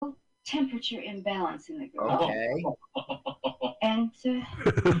temperature imbalance in the girl. Okay. And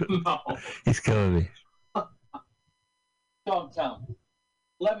No. He's killing me. Don't tell me.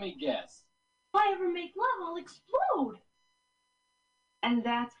 Let me guess. if I ever make love, I'll explode. And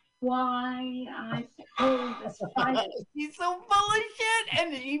that's why I pulled this fight. She's so full of shit,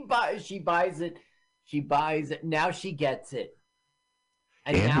 and she buys it. She buys it. Now she gets it.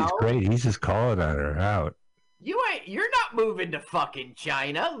 And Andy's now great. He's just calling on her out. you're not moving to fucking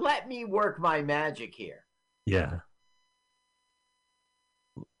China. Let me work my magic here. Yeah.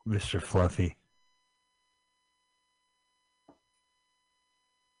 Mr. Fluffy.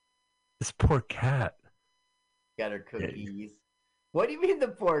 This poor cat. Got her cookies. What do you mean the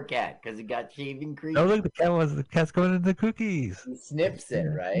poor cat? Because he got shaving cream? Oh, look, the cat's going into the cookies. He snips it,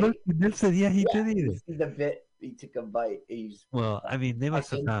 right? Look, he snips it. Yeah, he did eat You it. see the bit. He took a bite. Well, I mean, they must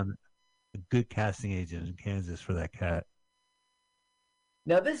have found a good casting agent in Kansas for that cat.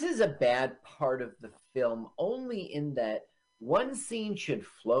 Now, this is a bad part of the film, only in that one scene should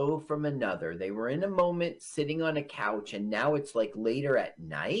flow from another. They were in a moment sitting on a couch, and now it's like later at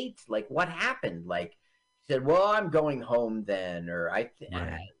night. Like, what happened? Like, she said, well, I'm going home then, or right.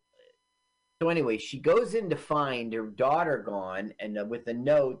 So anyway, she goes in to find her daughter gone, and with a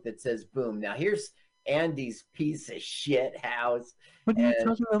note that says, boom. Now, here's Andy's piece of shit house. What are you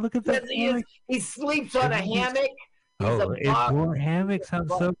talking about? Look at that. He sleeps on a hammock. Indoor hammock sounds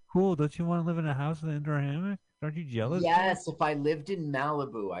so cool. Don't you want to live in a house with an indoor hammock? Aren't you jealous? Yes, if I lived in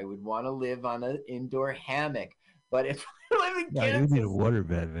Malibu, I would want to live on an indoor hammock. But if I live in Kansas, you need a water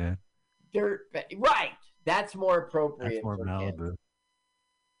bed, man. Dirt bed. Right. That's more appropriate. That's more for Malibu.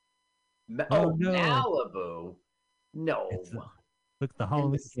 Oh, no. Malibu. No. Look, the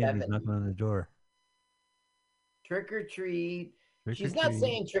Halloween candy's knocking on the door. Trick or treat. She's or not treat.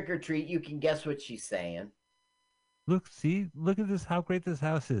 saying trick or treat. You can guess what she's saying. Look, see? Look at this, how great this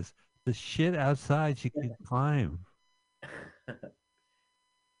house is. The shit outside she can climb.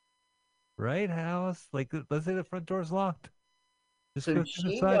 Right, house? Like, let's say the front door's locked. Just So go to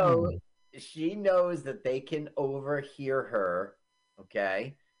the side door. she knows that they can overhear her,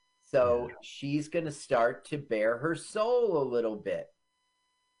 okay? So she's going to start to bare her soul a little bit.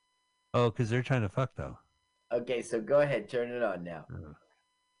 Oh, because they're trying to fuck, though. Okay, so go ahead. Turn it on now.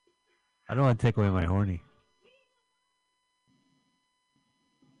 I don't want to take away my horny.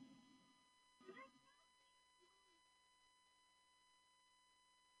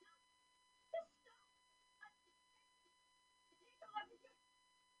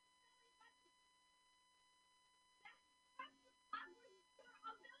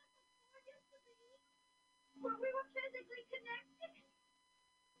 Where we were physically connected.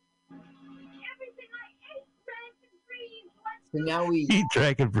 Everything I ate, drank, and breathed. So now we Eat,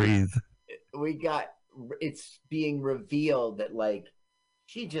 drink, and breathe. It's being revealed that, like,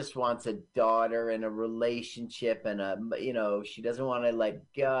 she just wants a daughter and a relationship and she doesn't want to let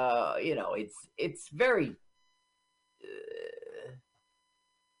go. It's very,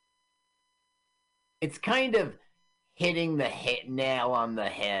 it's kind of hitting the nail on the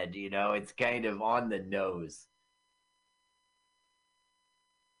head, it's kind of on the nose.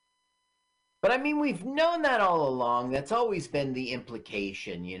 But I mean, we've known that all along. That's always been the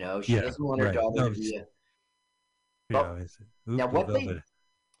implication, She doesn't want her daughter to be now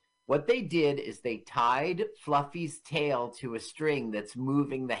what they did is they tied Fluffy's tail to a string that's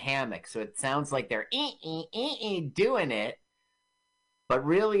moving the hammock. So it sounds like they're doing it, but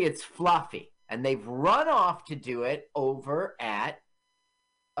really it's Fluffy. And they've run off to do it over at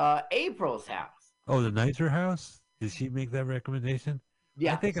April's house. Oh, the nicer house? Did she make that recommendation?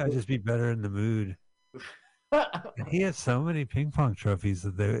 Yeah. I think I'd just be better in the mood. He had so many ping pong trophies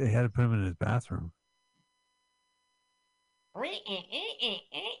that they had to put him in his bathroom.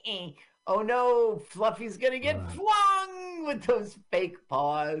 Oh no, Fluffy's gonna get flung with those fake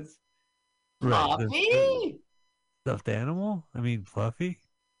paws. Fluffy? Stuffed animal? I mean, Fluffy?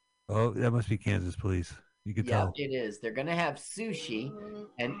 Oh, that must be Kansas police. You could tell. Yeah, it is. They're gonna have sushi,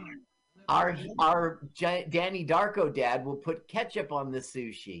 and our Danny Darko dad will put ketchup on the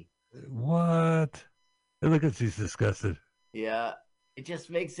sushi. What? Look at she's disgusted. Yeah, it just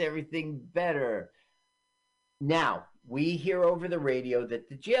makes everything better. Now, we hear over the radio that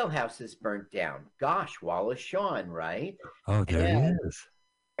the jailhouse is burnt down. Gosh, Wallace Shawn, right? Oh, there he is.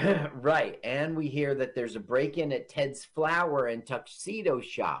 Right, and we hear that there's a break-in at Ted's flower and tuxedo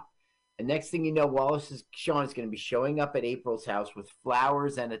shop. And next thing you know, Shawn is going to be showing up at April's house with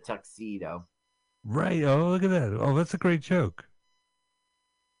flowers and a tuxedo. Right. Oh, look at that. Oh, that's a great joke.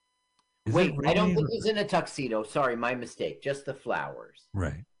 Wait, I don't think he's in a tuxedo. Sorry, my mistake. Just the flowers.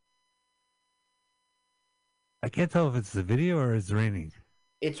 Right. I can't tell if it's the video or it's raining.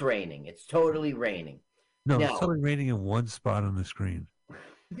 It's raining. It's totally raining. No, Now, it's totally raining in one spot on the screen.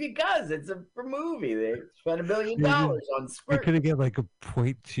 Because it's a movie. They spent $1 billion They on They script. could have get like a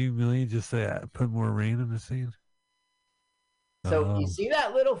 0.2 million just to put more rain in the scene. So you see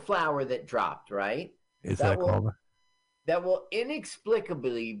that little flower that dropped, right? Is that called? That will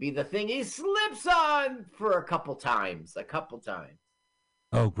inexplicably be the thing he slips on for a couple times.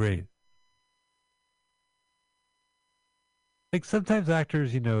 Oh, great. Like sometimes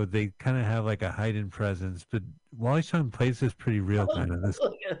actors, they kind of have like a heightened presence, but Wally Shawn plays this pretty real kind of. This.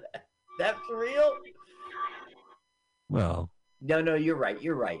 Look at that. That's real? Well. No, you're right.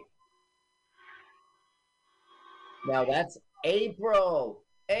 Now that's April.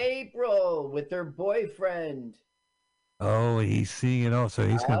 April with her boyfriend. Oh, he's seeing it all, so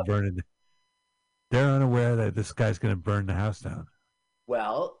he's going to burn it. They're unaware that this guy's going to burn the house down.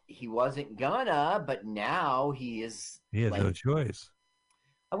 Well, he wasn't gonna, but now he is. He has no choice.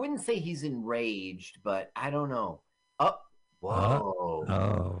 I wouldn't say he's enraged, but I don't know. Oh, whoa.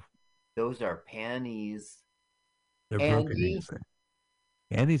 Oh. Those are panties. They're broken.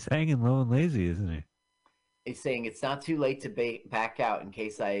 Andy's hanging low and lazy, isn't he? He's saying it's not too late to back out in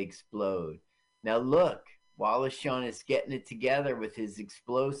case I explode. Now look, Wallace Shawn is getting it together with his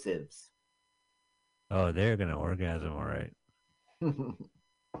explosives. Oh, they're going to orgasm, all right. I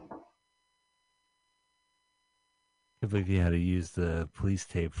believe he had to use the police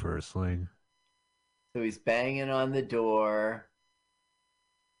tape for a sling. So he's banging on the door.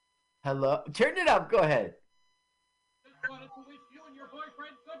 Hello? Turn it up. Go ahead. Just wanted to wish you and your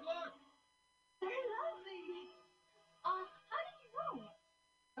boyfriend good luck. They're lovely. How did you know?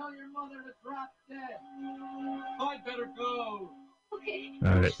 Tell your mother to drop dead. I'd better go. Okay.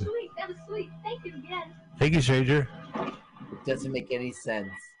 All right. Sweet. That was sweet. Thank you again. Thank you, stranger. It doesn't make any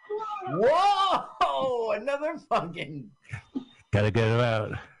sense. Whoa! Another fucking. Gotta get him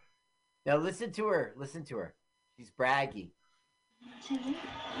out. Now listen to her. She's braggy. It's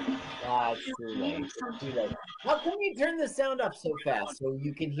too late. How come you turn the sound up so fast so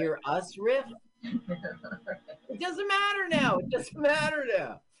you can hear us riff? It doesn't matter now.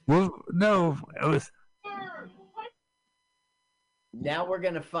 Well, no, it was. Now we're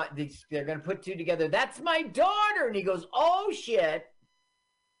gonna find. They're gonna put two together. That's my daughter, and he goes, "Oh shit!"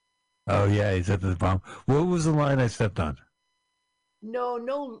 Oh yeah, he's at the bomb. What was the line I stepped on?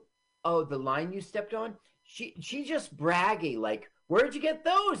 No. Oh, the line you stepped on. She just braggy, like, "Where'd you get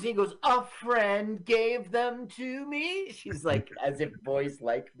those?" And he goes, "A friend gave them to me." She's like, as if boys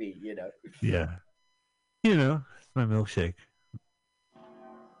like me, Yeah, it's my milkshake.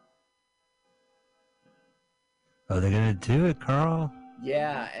 Oh, they're gonna do it, Carl.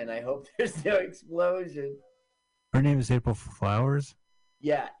 Yeah, and I hope there's no explosion. Her name is April Flowers.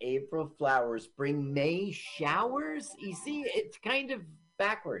 Yeah, April Flowers bring May showers. You see, it's kind of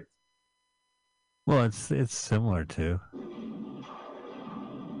backwards. Well, it's similar to.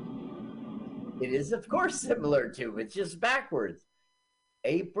 It is, of course, similar to. It's just backwards.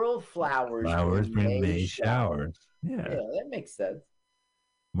 April flowers bring May showers. Yeah, that makes sense.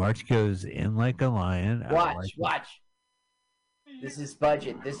 March goes in like a lion. Watch. This is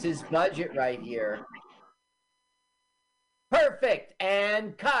budget right here. Perfect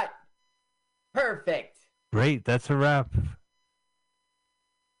and cut. Perfect. Great, that's a wrap.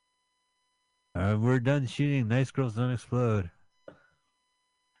 We're done shooting. Nice Girls Don't Explode.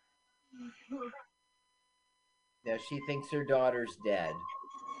 Now she thinks her daughter's dead.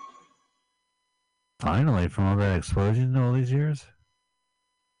 Finally, from all that explosion all these years?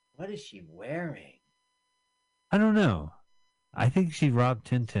 What is she wearing? I don't know. I think she robbed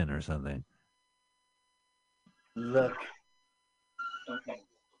Tintin or something. Look. Okay.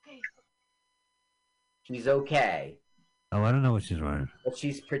 She's okay. Oh, I don't know what she's wearing. But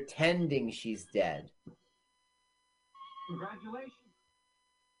she's pretending she's dead. Congratulations.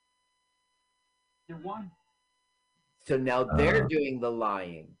 You won. So now they're doing the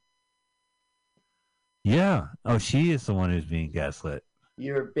lying. Yeah. Oh, she is the one who's being gaslit.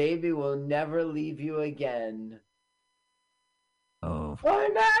 Your baby will never leave you again. Oh.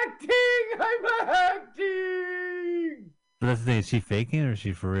 I'm acting! But that's the thing. Is she faking it or is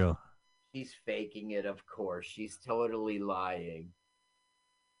she for real? She's faking it, of course. She's totally lying.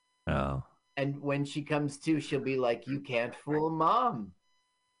 Oh. And when she comes to, she'll be like, "You can't fool mom.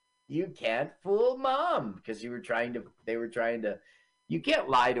 You can't fool mom." Because they were trying to, you can't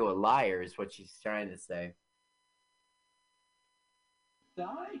lie to a liar is what she's trying to say.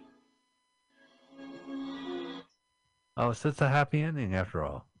 Die? Oh, so it's a happy ending after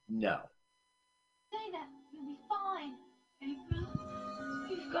all. No. Say that. You'll be fine. April,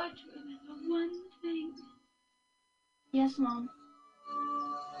 you've got to remember one thing. Yes, Mom.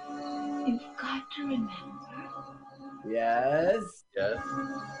 You've got to remember Yes. Yes.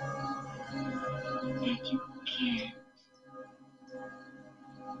 that you can't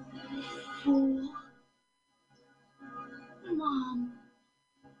fool Mom.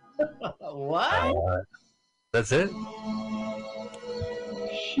 What? That's it?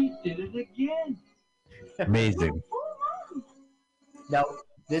 She did it again. Amazing. Fool Mom. Now,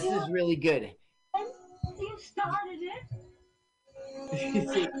 this is really good. And you started it.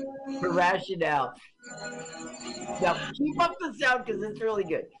 You see, the rationale. Now, keep up the sound because it's really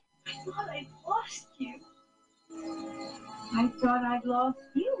good. I thought I'd lost you. I thought I'd lost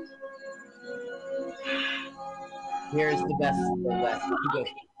you. Here's the best. He goes,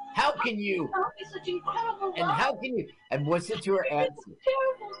 how can you? Mom is such incredible And love. how can you? And what's it to her You did answer? some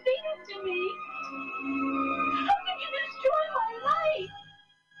terrible things to me. How can you destroy my life?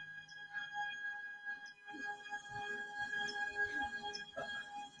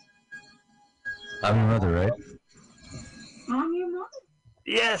 I'm your mother, right? I'm your mother.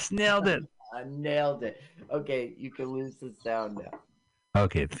 Yes, nailed it. I nailed it. Okay, you can lose the sound now.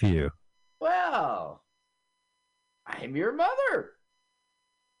 Okay, phew. Well, I'm your mother.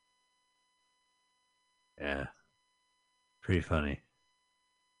 Yeah. Pretty funny.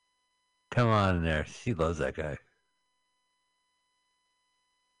 Come on there. She loves that guy.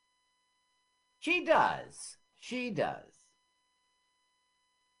 She does. She does.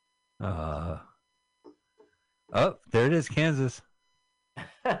 Oh, there it is, Kansas.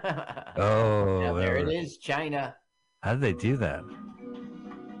 Now, Oh, there it whatever. is, China. How did they do that?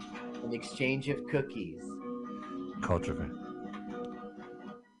 An exchange of cookies. Culture thing.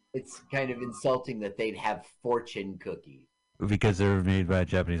 It's kind of insulting that they'd have fortune cookies. Because they were made by a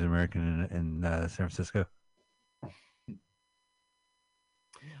Japanese American in San Francisco.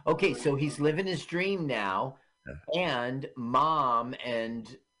 Okay, so he's living his dream now, and Mom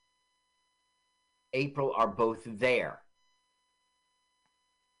and April are both there.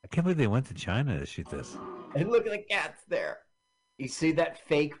 I can't believe they went to China to shoot this. And look at the cats there. You see that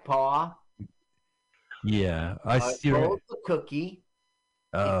fake paw? Yeah, I see. Roll the cookie.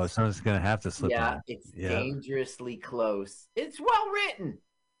 Oh, someone's gonna have to slip Yeah, on. it's Yeah. dangerously close. It's well written.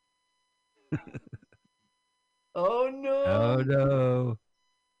 Oh no! Oh no!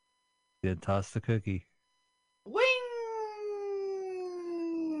 Did toss the cookie. Wing!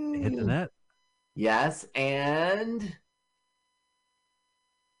 Hit the net. Yes, and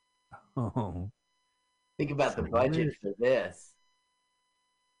Oh, think about the budget for this.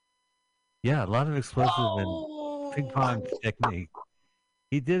 yeah, a lot of explosive Oh! and ping pong technique.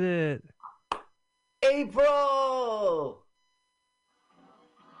 He did it. April!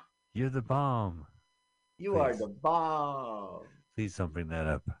 You're the bomb. You are Please. the bomb. Please don't bring that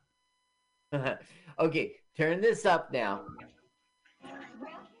up. Okay, turn this up now. Well,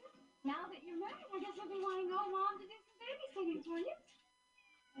 now that you're married, I guess everyone want to go Mom to do some babysitting for you.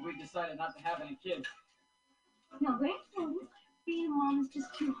 We decided not to have any kids. No grandchildren. Being a mom is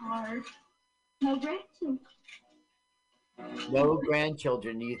just too hard. No grandchildren. No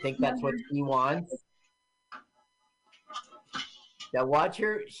grandchildren. Do you think that's what she wants? Now watch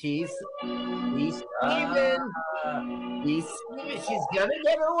her. She's scheming. She's scheming. She's gonna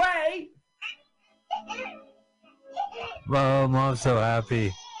get her way. Oh, Mom's so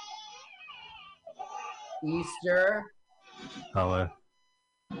happy. Easter. Hello.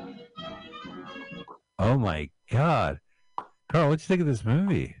 Oh my God, Carl, what'd you think of this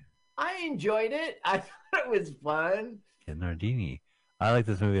movie? I enjoyed it. I thought it was fun. Ken Nardini. I like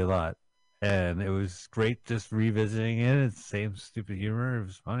this movie a lot, and it was great just revisiting it. It's the same stupid humor. It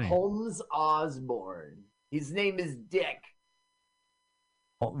was funny. Holmes Osborne. His name is Dick.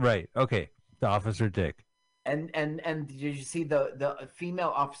 Oh, right. Okay. The Officer Dick. And did you see the female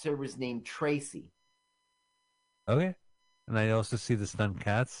officer was named Tracy? Okay. And I also see the stunt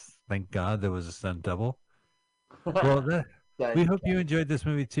cats. Thank God there was a stunt double. Well, we hope you enjoyed this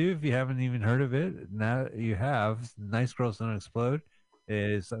movie too. If you haven't even heard of it, now you have. Nice Girls Don't Explode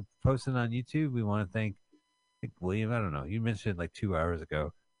is posted on YouTube. We want to thank William. I don't know. You mentioned like 2 hours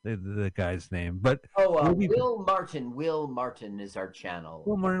ago the guy's name, but Will Martin. Will Martin is our channel.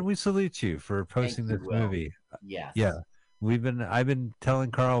 Well, Martin, we salute you for posting you, this Will. movie. Yes. Yeah. I've been telling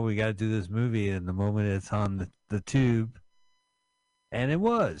Carl we got to do this movie, and the moment it's on the tube, and it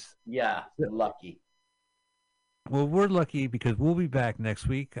was. Yeah, lucky. Well, we're lucky because we'll be back next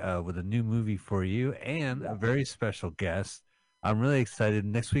week with a new movie for you and a very special guest. I'm really excited.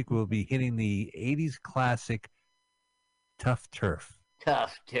 Next week we'll be hitting the 80s classic Tough Turf.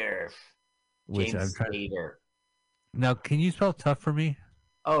 Tough Turf. Which James I'm Spader. Now, can you spell tough for me?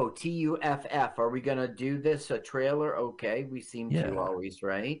 Oh, Tuff. Are we going to do this, a trailer? Okay, we seem to always,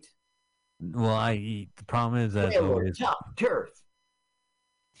 right? Well, the problem is that Trailer, tough turf.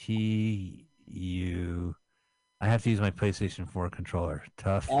 I have to use my PlayStation 4 controller.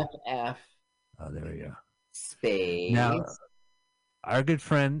 Tough. FF. Oh, there we go. Space. Now, our good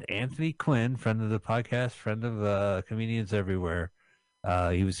friend Anthony Quinn, friend of the podcast, friend of Comedians Everywhere,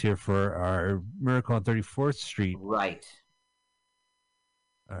 he was here for our Miracle on 34th Street. Right.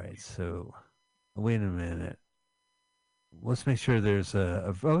 All right, so wait a minute. Let's make sure there's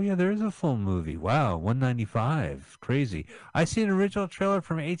there is a full movie. Wow, $195. Crazy. I see an original trailer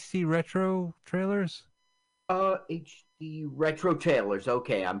from HD Retro Trailers. HD Retro Trailers.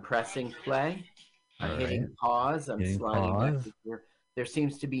 Okay, I'm pressing play. I'm hitting pause. I'm sliding back to here. There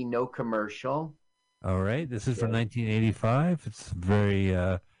seems to be no commercial. All right, this is from 1985. It's a very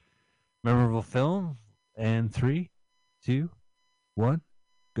memorable film. And 3, 2, 1,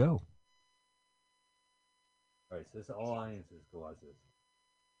 go. All right, so this all audiences go watch this.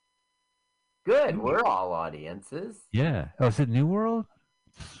 Good, we're all audiences. Yeah. Oh, is it New World?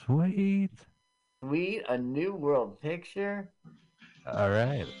 Sweet. Sweet, a New World picture. All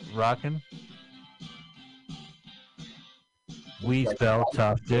right, rocking. We spell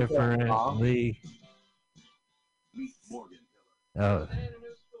tough differently. Oh.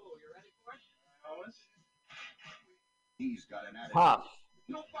 He's got an attitude. Tough.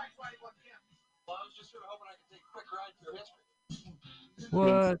 No fights fighting like him. Well, I was just sort of hoping I could take a quick ride through history.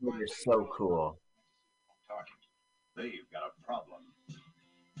 What? You're so cool. Talking. They've got a problem.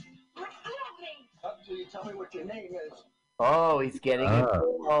 Up until you tell me what your name is. Oh, he's getting it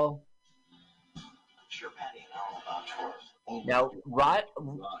cool. Sure, Patty, and all about yours. Now, right.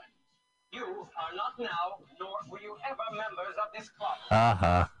 You are not now, nor were you ever members of this club.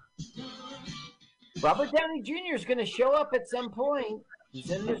 Uh-huh. Robert Downey Jr. is going to show up at some point. He's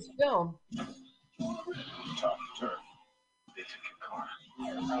in this film. Tough turf. They took your car.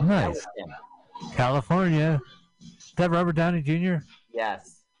 Nice. California. Is that Robert Downey Jr.?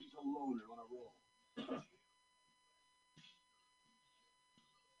 Yes. He's a loner on a roll.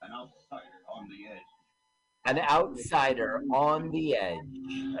 An outsider on the edge. An outsider on the edge.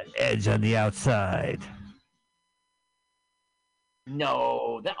 An edge on the outside.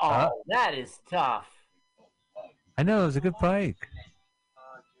 No. That is tough. I know, it was a good fight.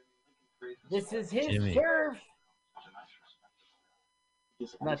 This is his turf.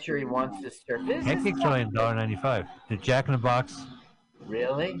 I'm not sure he wants this turf. Pancakes are only $1.95. The Jack in the Box.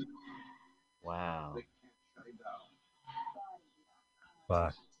 Really? Wow.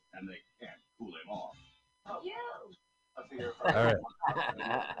 Fuck. And they can't cool him off. All right.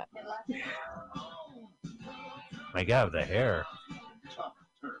 My God, the hair.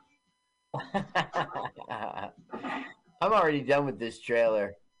 I'm already done with this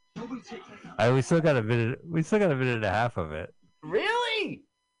trailer. We still got a minute. We still got a minute and a half of it. Really?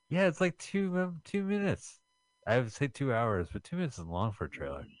 Yeah, it's like 2 minutes. I would say 2 hours, but 2 minutes is long for a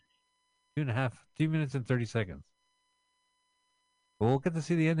trailer. 2.5, 2 minutes and 30 seconds. But we'll get to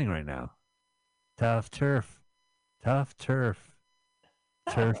see the ending right now. Tough turf. Tough turf.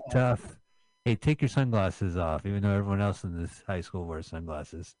 Turf tough. Hey, take your sunglasses off, even though everyone else in this high school wears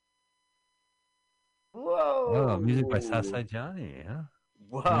sunglasses. Whoa. Oh, music by Southside Johnny, huh?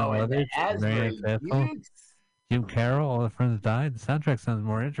 Whoa, and Asbury Jim Carroll, All the Friends Died. The soundtrack sounds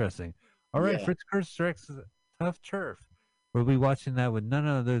more interesting. All right, Fritz Kurtz directs Tough Turf. We'll be watching that with none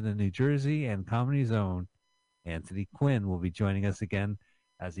other than New Jersey and Comedy's own Anthony Quinn will be joining us again,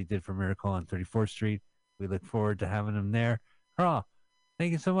 as he did for Miracle on 34th Street. We look forward to having him there. Carl,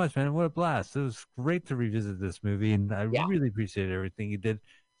 thank you so much, man. What a blast. It was great to revisit this movie, and I really appreciate everything you did.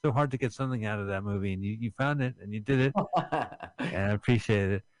 So hard to get something out of that movie, and you found it, and you did it, and I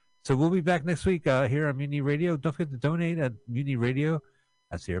appreciate it. So we'll be back next week here on Mutiny Radio. Don't forget to donate at Mutiny Radio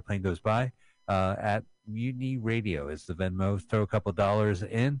as the airplane goes by. At Mutiny Radio is the Venmo. Throw a couple dollars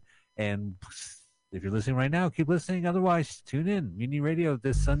in, and if you're listening right now, keep listening. Otherwise, tune in. Mutiny Radio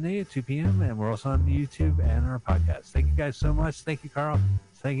this Sunday at 2 p.m., and we're also on YouTube and our podcast. Thank you guys so much. Thank you, Carl.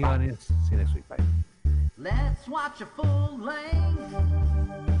 Thank you, audience. See you next week. Bye. Let's watch a full-length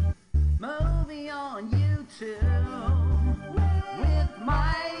movie on YouTube with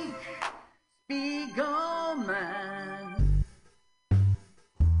Mike Spiegelman.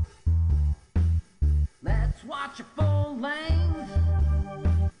 Let's watch a full-length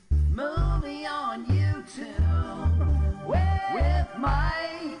movie on YouTube with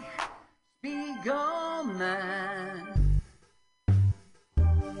Mike Spiegelman.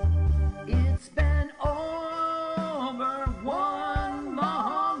 It's been over 1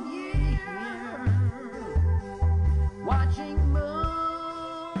 long year watching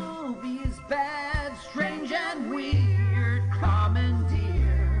movies bad, strange and weird, commandeer.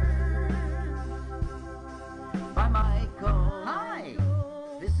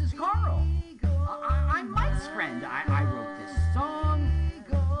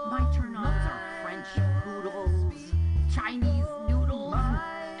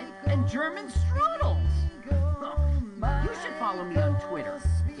 German strudels. You should follow me on Twitter.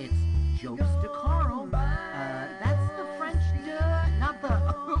 It's Jokes to Carl. That's the French duh, not the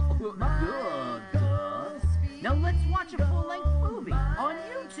duh. Now let's watch a full-length movie on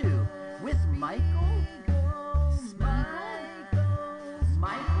YouTube with Michael Spiegel.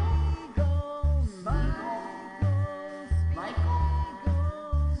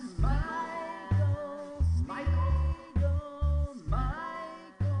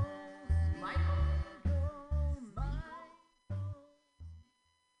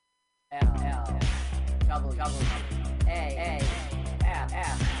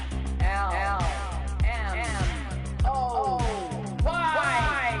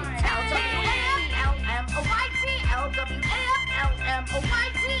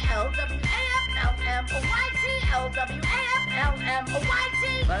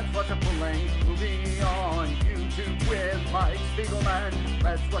 Let's watch a full-length movie on YouTube with Mike Spiegelman.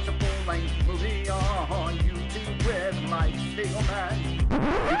 Let's watch a full-length movie on YouTube with Mike Spiegelman.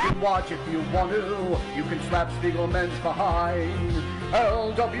 You can watch if you want to. You can slap Spiegelman's behind.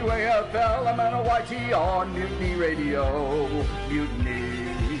 LWAFLMNOYT on Mutiny Radio.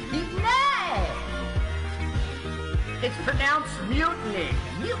 Mutiny. Mutiny! It's pronounced mutiny.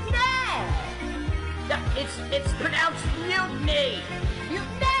 Mutiny! It's pronounced mutiny.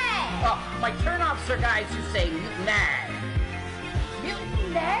 Mutiny! Oh, my turnoffs are guys who say mutiny.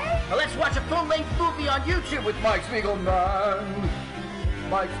 Mutiny? Well, let's watch a full-length movie on YouTube with Mike Spiegelman.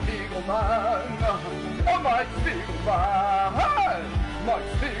 Mike Spiegelman. Oh, Mike Spiegelman. Mike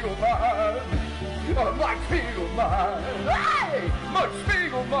Spiegelman. Oh, Mike Spiegelman. Hey! Mike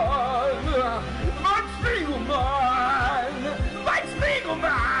Spiegelman. Mike Spiegelman. Mike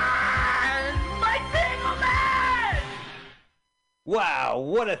Spiegelman. Mike Spiegelman. Wow,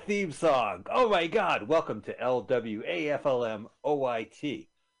 what a theme song. Oh my God. Welcome to LWAFLMOYT.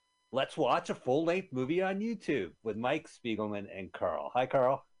 Let's watch a full-length movie on YouTube with Mike Spiegelman and Carl. Hi,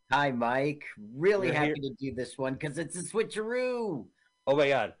 Carl. Hi, Mike. Really You're happy here. to do this one because it's a switcheroo. Oh my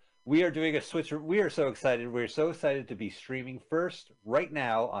God. We are doing a switch. We are so excited. We're so excited to be streaming first right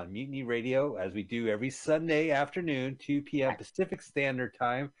now on Mutiny Radio, as we do every Sunday afternoon, 2 p.m. Pacific Standard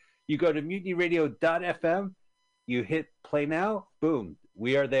Time. You go to mutinyradio.fm, you hit play now, boom,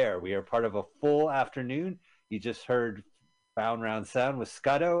 we are there. We are part of a full afternoon. You just heard Bound Round Sound with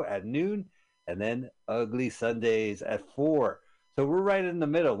Scotto at noon, and then Ugly Sundays at 4. So we're right in the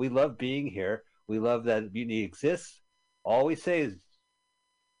middle. We love being here. We love that Mutiny exists. All we say is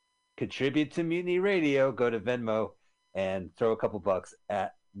contribute to Mutiny Radio. Go to Venmo and throw a couple bucks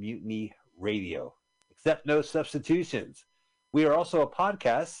at Mutiny Radio. Accept no substitutions. We are also a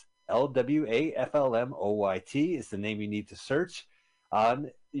podcast. LWAFLMOYT is the name you need to search on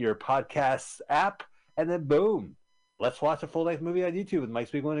your podcast app. And then boom, let's watch a full-length movie on YouTube with Mike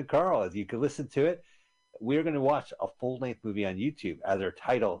Spiegelman and Carl. As you can listen to it, we're going to watch a full-length movie on YouTube, as our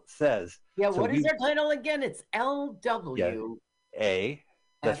title says. Yeah, So what is our title again? It's LW. A.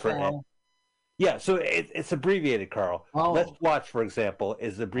 That's for A. Yeah, so it's abbreviated, Carl. Oh. Let's watch, for example,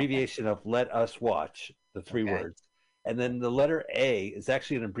 is the abbreviation of Let Us Watch, the three words. And then the letter A is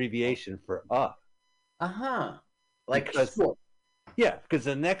actually an abbreviation for Uh-huh. Like Because- short Yeah, because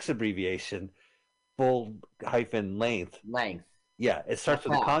the next abbreviation, full hyphen length, yeah, it starts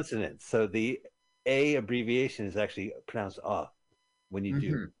with a consonant. So the A abbreviation is actually pronounced when you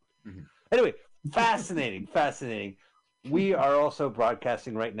do. Mhm. Anyway, fascinating, fascinating. We are also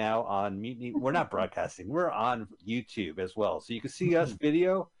broadcasting right now on Mutiny. We're not broadcasting. We're on YouTube as well. So you can see us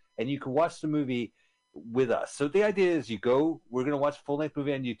video and you can watch the movie with us. So the idea is we're going to watch a full-length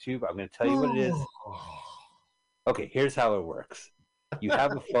movie on YouTube. I'm going to tell you what it is. Okay, here's how it works. You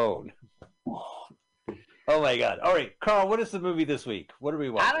have a phone. Oh my God. All right, Carl, what is the movie this week? What are we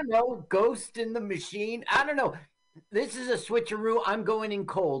watching? I don't know. Ghost in the Machine. I don't know. This is a switcheroo. I'm going in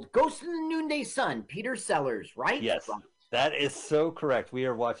cold. Ghost in the Noonday Sun. Peter Sellers, right? Yes, that is so correct. We're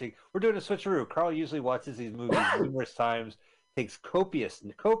doing a switcheroo. Carl usually watches these movies numerous times, takes copious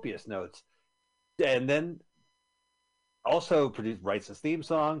notes, and then also writes a theme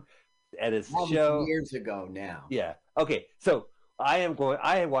song, edits the show. Years ago now. Yeah. Okay. So I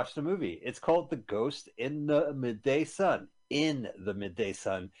watched the movie. It's called The Ghost in the Midday Sun. In the Midday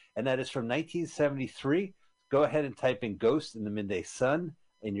Sun, and that is from 1973. Go ahead and type in Ghost in the Midday Sun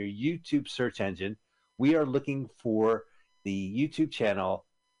in your YouTube search engine. We are looking for the YouTube channel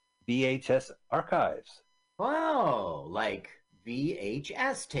VHS Archives. Wow, like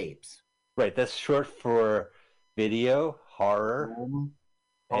VHS tapes. Right, that's short for video, horror,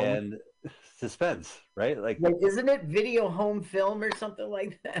 and suspense, right? Like, isn't it video home film or something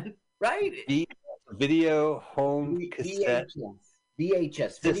like that? Right? Video home cassette. VHS.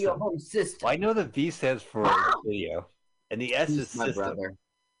 VHS, Video System. Home System. Well, I know the V stands for video, and the S is My system. brother.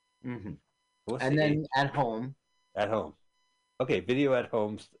 Mm-hmm. What's And the then H? at home. At home. Okay, video at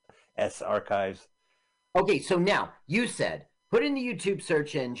home, S archives. Okay, so now you said put in the YouTube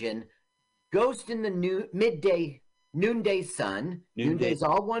search engine, Ghost in the Noonday Sun. Noonday's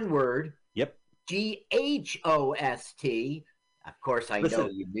all one word. Yep. GHOST. Of course, I know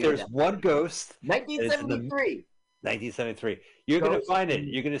you knew there's that. one ghost. 1973. 1973. You're going to find it.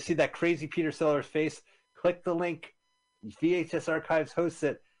 You're going to see that crazy Peter Sellers face. Click the link. VHS Archives hosts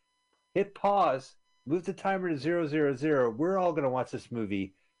it. Hit pause. Move the timer to 000. We're all going to watch this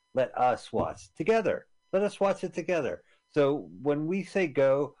movie. Let us watch together. Let us watch it together. So when we say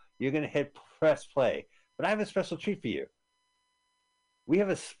go, you're going to hit press play. But I have a special treat for you. We have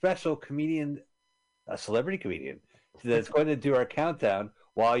a special comedian, a celebrity comedian, that's going to do our countdown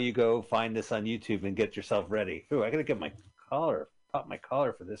while you go find this on YouTube and get yourself ready. Ooh, I got to get my collar, pop my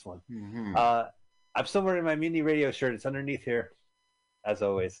collar for this one. Mm-hmm. I'm still wearing my MutinyRadio shirt. It's underneath here, as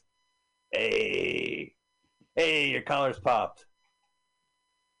always. Hey, your collar's popped.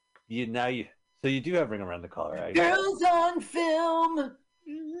 So you do have ring around the collar, right? Girls on film.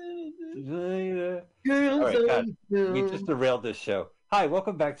 Girls All right, on film. we just derailed this show. Hi,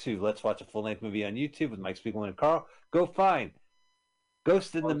 welcome back to Let's Watch a Full-Length Movie on YouTube with Mike Spiegelman and Carl. Go find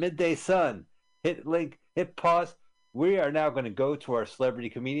Ghost in the Midday Sun. Hit link, hit pause. We are now going to go to our celebrity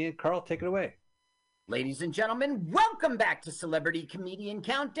comedian. Carl, take it away. Ladies and gentlemen, welcome back to Celebrity Comedian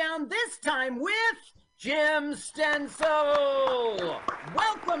Countdown, this time with Jim Stencil.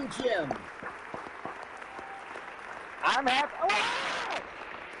 Welcome, Jim. I'm happy. Oh!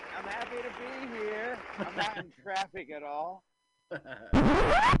 I'm happy to be here. I'm not in traffic at all.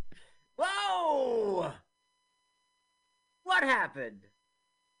 Whoa! What happened?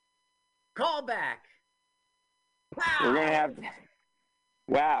 Call back. Wow. We're gonna have to.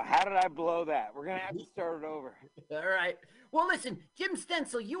 Wow, how did I blow that? We're gonna have to start it over. All right. Well, listen, Jim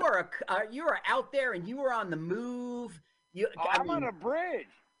Stencil, you are out there and you are on the move. I'm on a bridge.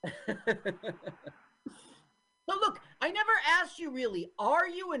 So look, I never asked you really, are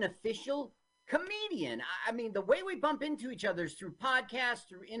you an official comedian? I mean, the way we bump into each other is through podcasts,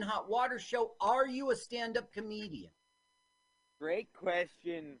 through In Hot Water Show. Are you a stand-up comedian? Great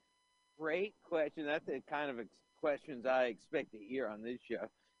question. Great question. That's the kind of questions I expect to hear on this show.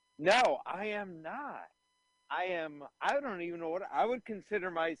 No, I am not. I don't even know what I would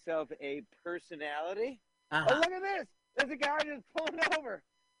consider myself a personality. Uh-huh. Oh, look at this. There's a guy just pulling over.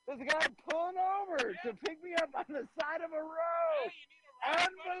 There's a guy pulling over to pick me up on the side of a road.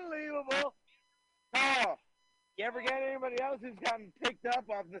 Unbelievable. Oh, you ever get anybody else who's gotten picked up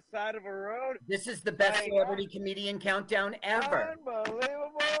off the side of a road? This is the best Celebrity Comedian Countdown ever.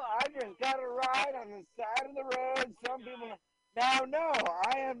 Unbelievable. I just got a ride on the side of the road. Some people... Now, no,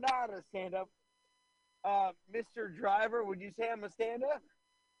 I am not a stand-up. Mr. Driver, would you say I'm a stand-up?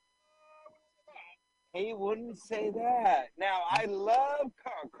 He wouldn't say that. Now, I love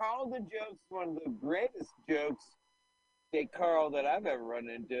Carl. Carl the Joke's one of the greatest jokes, Carl, that I've ever run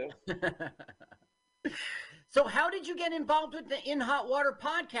into. So how did you get involved with the In Hot Water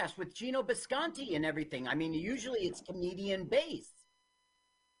podcast with Gino Bisconti and everything? I mean, usually it's comedian-based.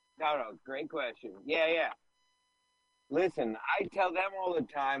 No, great question. Yeah. Listen, I tell them all the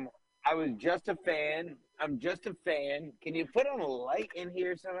time, I was just a fan. I'm just a fan. Can you put on a light in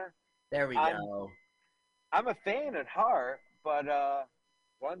here somewhere? There we go. I'm a fan at heart, but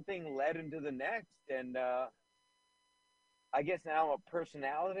one thing led into the next, and I guess now I'm a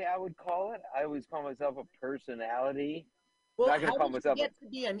personality, I would call it. I always call myself a personality. Well, how did you get to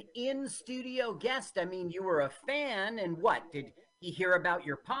be an in-studio guest? I mean, you were a fan, and what? Did he hear about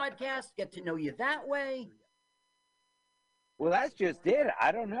your podcast, get to know you that way? Well, that's just it.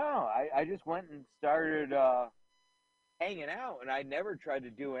 I don't know. I just went and started hanging out, and I never tried to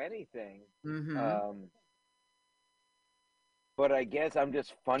do anything. Mm-hmm. But I guess I'm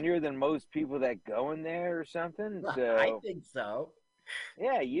just funnier than most people that go in there or something. So I think so.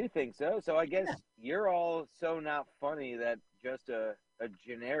 Yeah, you think so. So I guess you're all so not funny that just a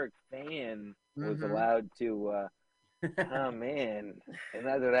generic fan was allowed to oh man. And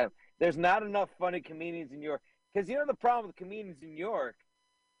that's what happened. There's not enough funny comedians in New York. Because you know the problem with comedians in New York,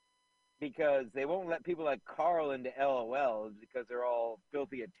 because they won't let people like Carl into LOL because they're all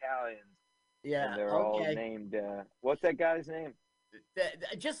filthy Italians. Yeah, and they're all named, what's that guy's name?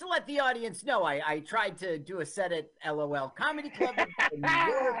 Just to let the audience know, I tried to do a set at LOL Comedy Club in New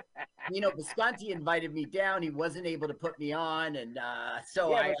York. You know, Visconti invited me down. He wasn't able to put me on, and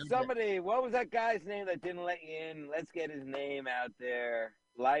so yeah, what was that guy's name that didn't let you in? Let's get his name out there.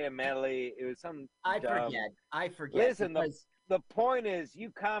 Liamelli. It was some. I forget. Listen, the point is, you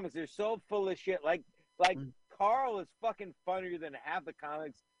comics are so full of shit. Like Carl is fucking funnier than half the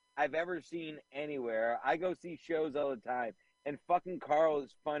comics I've ever seen anywhere. I go see shows all the time, and fucking Carl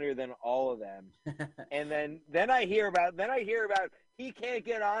is funnier than all of them. And then I hear about he can't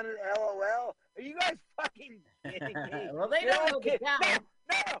get on it. LOL. Are you guys fucking kidding me? Well, they don't know the count.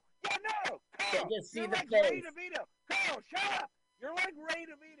 No. Carl, Just see you're the like face. Ray DeVito. Carl, shut up. You're like Ray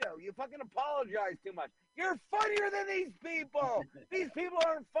DeVito. You fucking apologize too much. You're funnier than these people. These people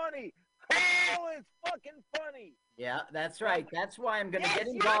aren't funny. Carl is fucking funny. Yeah, that's right. That's why I'm going to get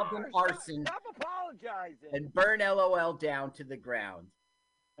involved in arson Stop apologizing. and burn LOL down to the ground.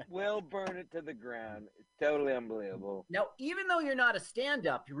 We'll burn it to the ground. It's totally unbelievable. Now, even though you're not a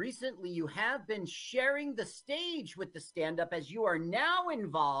stand-up, recently you have been sharing the stage with the stand-up as you are now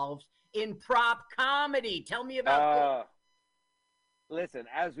involved in prop comedy. Tell me about Listen,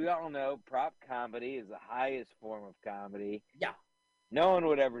 as we all know, prop comedy is the highest form of comedy. Yeah. No one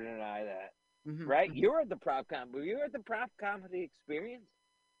would ever deny that. Mm-hmm. Right? You were at the prop comedy. Were you at the prop comedy experience?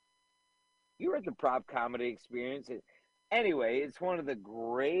 You were at the prop comedy experience. Anyway, it's one of the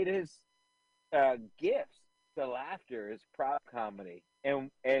greatest gifts to laughter is prop comedy.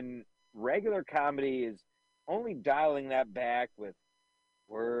 And regular comedy is only dialing that back with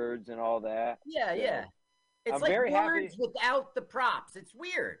words and all that. Yeah, So, yeah. It's I'm like very words happy. without the props. It's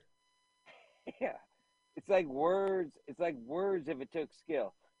weird. Yeah. It's like words. It's like words if it took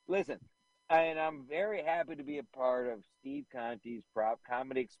skill. Listen, and I'm very happy to be a part of Steve Conti's prop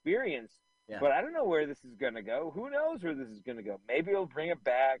comedy experience. Yeah. But I don't know where this is going to go. Who knows where this is going to go? Maybe he'll bring it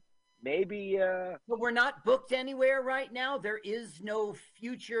back. Maybe. But we're not booked anywhere right now. There is no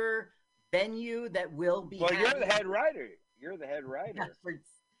future venue that will be. Well, you're the head writer. You're the head writer. For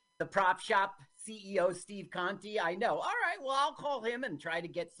the prop shop CEO, Steve Conti. I know. All right. Well, I'll call him and try to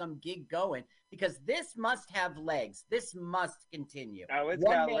get some gig going because this must have legs. This must continue. Oh, it's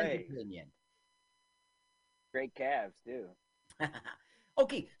One got man's legs. opinion. Great calves, too.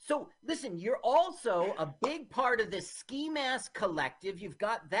 Okay, so listen, you're also a big part of this Ski Mask Collective. You've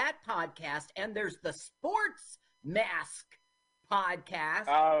got that podcast, and there's the Sports Mask podcast.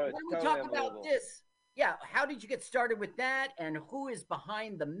 Oh, Why it's don't we totally talk about unbelievable. this? Yeah, how did you get started with that, and who is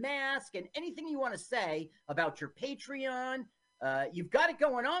behind the mask, and anything you want to say about your Patreon? You've got it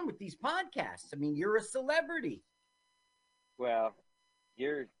going on with these podcasts. I mean, you're a celebrity. Well,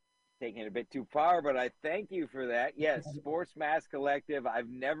 you're taking it a bit too far, but I thank you for that. Yes, Sports Mass Collective. I've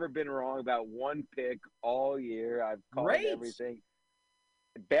never been wrong about one pick all year. I've called everything.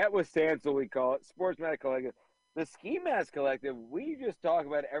 Bet with Stancil, we call it. Sports Mass Collective. The Ski Mask Collective, we just talk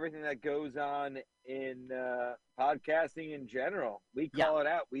about everything that goes on in podcasting in general. We call it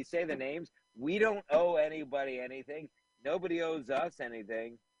out. We say the names. We don't owe anybody anything. Nobody owes us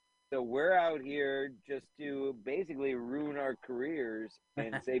anything. So we're out here just to basically ruin our careers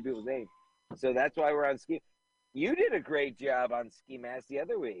and say people's names. So that's why we're on Ski. You did a great job on Ski Mask the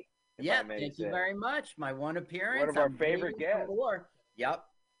other week. Yeah, thank you very much. My one appearance. One of our favorite guests. Yep.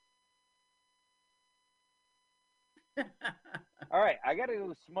 All right, I got to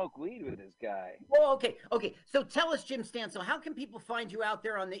go smoke weed with this guy. Well, okay. So tell us, Jim Stancil, how can people find you out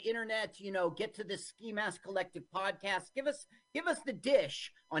there on the internet? You know, get to this Ski Mask Collective podcast. Give us the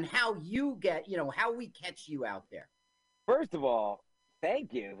dish on how you get, how we catch you out there. First of all,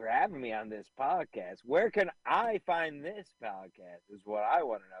 thank you for having me on this podcast. Where can I find this podcast is what I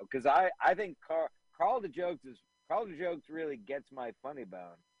want to know. Because I think Carl the Jokes really gets my funny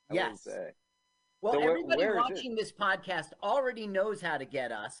bone. I will say. Well, so everybody watching this podcast already knows how to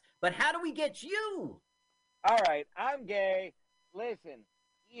get us, but how do we get you? All right, I'm gay. Listen,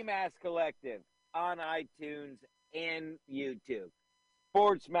 Mask Collective on iTunes and YouTube.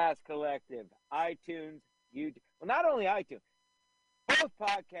 Sports Mask Collective, iTunes, YouTube. Well, not only iTunes, both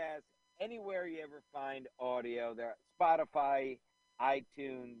podcasts, anywhere you ever find audio. There, Spotify,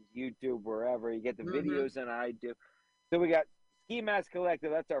 iTunes, YouTube, wherever. You get the videos on iTunes. So we got Ski Mask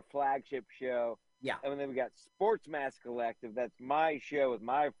Collective. That's our flagship show. Yeah. And then we got Sports Mask Collective. That's my show with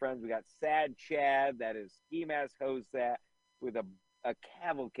my friends. We got Sad Chad. That is Ski Mask hosts that with a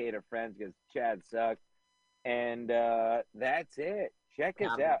cavalcade of friends because Chad sucks. And that's it. Check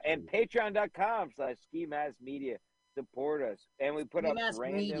us out. And patreon.com/Ski Mask Media. Support us. And we put up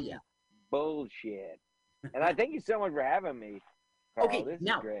random bullshit. And I thank you so much for having me, Carl. Okay, this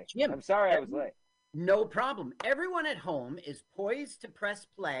now, is great. Jim, I'm sorry I was late. No problem. Everyone at home is poised to press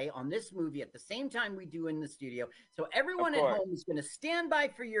play on this movie at the same time we do in the studio. So everyone at home is going to stand by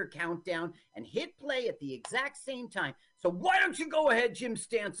for your countdown and hit play at the exact same time. So why don't you go ahead, Jim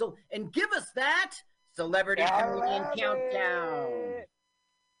Stancil, and give us that Celebrity Comedian Countdown.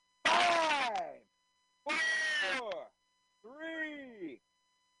 5, 4, 3,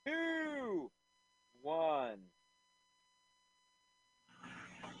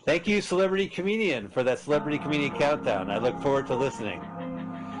 Thank you, Celebrity Comedian, for that Celebrity Comedian countdown. I look forward to listening.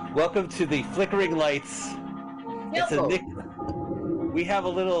 Welcome to the Flickering Lights. It's a we have a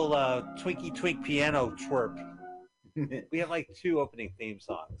little Twinkie Twink piano twerp. We have like 2 opening theme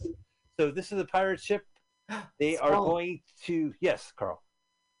songs. So this is a pirate ship. They are going to... Yes, Carl.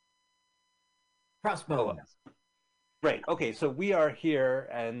 Crossbones. Right. Okay. So we are here,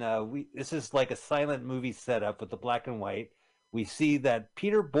 and this is like a silent movie setup with the black and white. We see that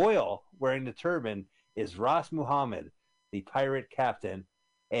Peter Boyle, wearing the turban, is Ras Muhammad, the pirate captain,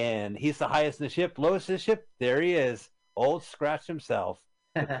 and he's the highest in the ship. Lowest in the ship, there he is, Old Scratch himself.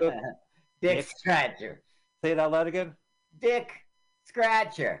 Dick Scratcher. Say it out loud again. Dick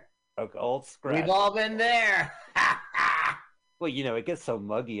Scratcher. Okay, Old Scratch. We've all been there. Well, you know, it gets so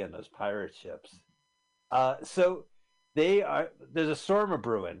muggy on those pirate ships. So there's a storm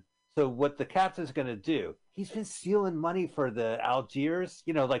a-brewing. So what the captain's going to do, he's been stealing money for the Algiers,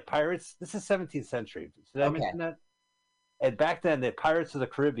 you know, like pirates. This is 17th century. Did I mention that? And back then, the Pirates of the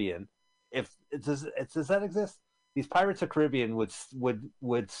Caribbean, does that exist? These Pirates of the Caribbean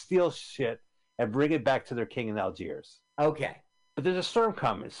would steal shit and bring it back to their king in Algiers. Okay. But there's a storm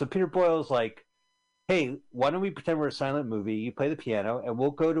coming. So Peter Boyle's like, hey, why don't we pretend we're a silent movie? You play the piano, and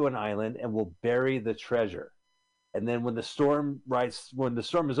we'll go to an island, and we'll bury the treasure. And then when the storm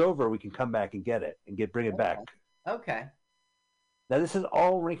is over, we can come back and get it and bring it back. Okay. Now, this is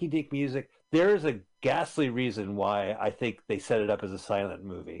all rinky-dink music. There is a ghastly reason why I think they set it up as a silent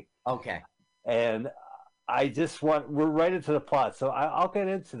movie. Okay. And we're right into the plot, so I'll get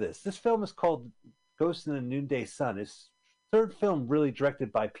into this. This film is called Ghost in the Noonday Sun. It's third film really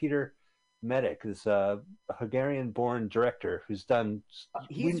directed by Peter Medak, who's a Hungarian-born director who's done...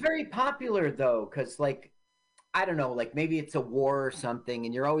 He's very popular, though, because, like, I don't know, like maybe it's a war or something,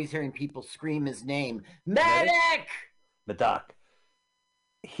 and you're always hearing people scream his name. Medak! Medak.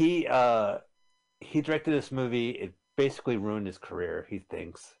 He directed this movie. It basically ruined his career, he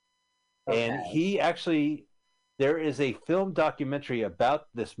thinks. Okay. And he actually... There is a film documentary about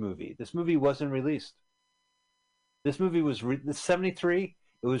this movie. This movie wasn't released. This movie was 73.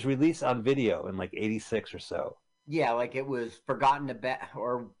 It was released on video in like 86 or so. Yeah, like it was forgotten about,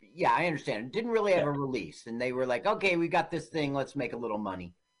 or yeah, I understand. It didn't really have a release, and they were like, okay, we got this thing, let's make a little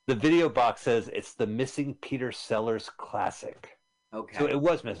money. The video box says it's the missing Peter Sellers classic. Okay. So it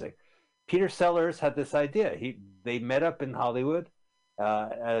was missing. Peter Sellers had this idea. They met up in Hollywood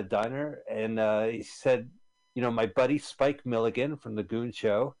at a diner, and he said, you know, my buddy Spike Milligan from The Goon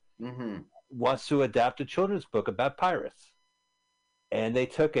Show wants to adapt a children's book about pirates. And they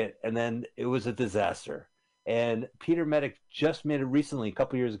took it, and then it was a disaster. And Peter Medak just recently, a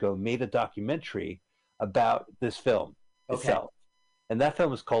couple years ago, made a documentary about this film itself. And that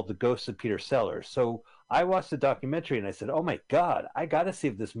film is called The Ghost of Peter Sellers. So I watched the documentary, and I said, oh, my God, I got to see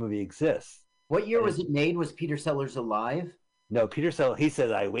if this movie exists. What year was it made? Was Peter Sellers alive? No, Peter Sellers, he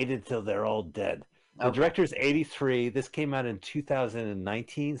said, I waited till they're all dead. The director's 83. This came out in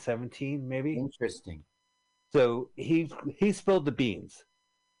 2019, 17, maybe. Interesting. So he spilled the beans.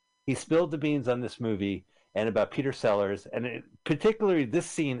 He spilled the beans on this movie and about Peter Sellers, and particularly this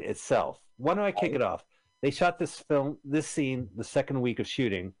scene itself. Why don't I kick it off? They shot this scene the second week of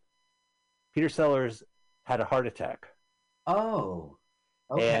shooting. Peter Sellers had a heart attack. Oh.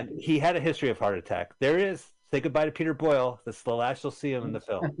 Okay. And he had a history of heart attack. There it is. Say goodbye to Peter Boyle. That's the last you'll see him in the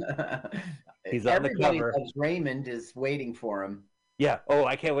film. He's on the cover. Everybody Loves Raymond is waiting for him. Yeah. Oh,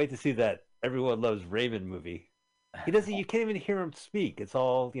 I can't wait to see that Everyone Loves Raymond movie. He doesn't. You can't even hear him speak. It's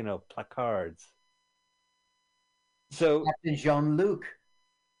all, you know, placards. So Captain Jean-Luc.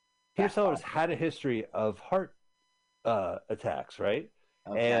 Peter Sellers had a history of heart attacks, right?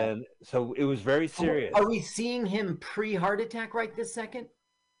 Okay. And so it was very serious. Are we seeing him pre-heart attack right this second?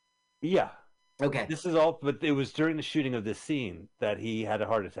 Yeah. Okay. This is all, but it was during the shooting of this scene that he had a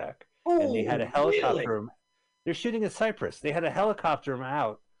heart attack. Ooh, and they had a helicopter really? him. They're shooting in Cyprus. They had a helicopter him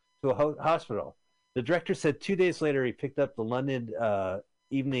out to a hospital. The director said 2 days later he picked up the London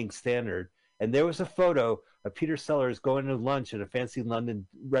Evening Standard, and there was a photo of Peter Sellers going to lunch at a fancy London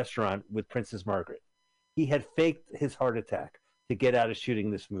restaurant with Princess Margaret. He had faked his heart attack to get out of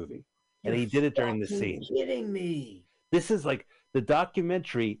shooting this movie, and he did it during the scene. You're kidding me. This is like the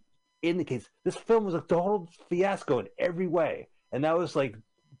documentary indicates this film was a total fiasco in every way, and that was like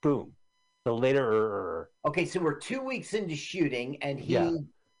boom. So later, okay, so we're 2 weeks into shooting, and he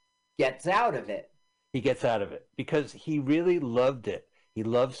gets out of it. He gets out of it because he really loved it. He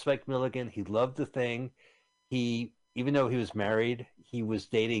loved Spike Milligan. He loved the thing. Even though he was married, he was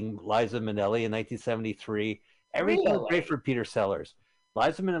dating Liza Minnelli in 1973. Everything was great for Peter Sellers.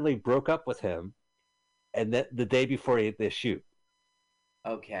 Liza Minnelli broke up with him, and the day before the shoot.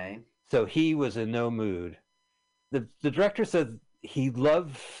 Okay. So he was in no mood. The director said he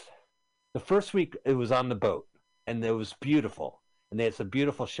loved the first week it was on the boat, and it was beautiful, and they had some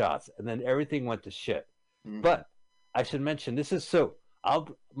beautiful shots, and then everything went to shit. Mm-hmm. But I should mention this is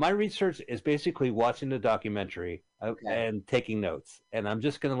my research is basically watching the documentary and taking notes, and I'm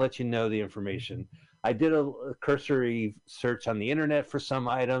just going to let you know the information. I did a cursory search on the internet for some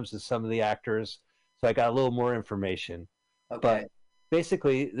items and some of the actors, so I got a little more information. Okay. But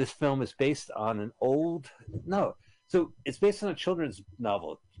basically, this film is based on it's based on a children's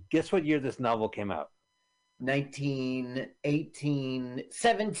novel. Guess what year this novel came out?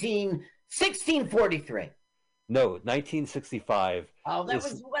 1643. No, 1965. Oh, what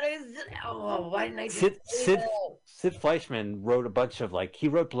is it? Oh, why didn't I Sid Fleischman wrote a bunch of he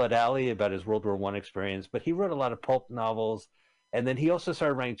wrote Blood Alley about his World War I experience, but he wrote a lot of pulp novels, and then he also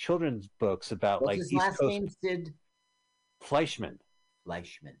started writing children's books about What's his last name? Sid Fleischman.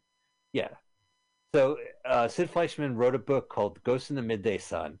 Yeah. So Sid Fleischman wrote a book called Ghost in the Midday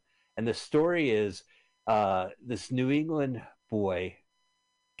Sun, and the story is this New England boy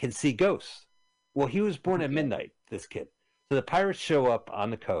can see ghosts. Well, he was born at midnight, this kid. So the pirates show up on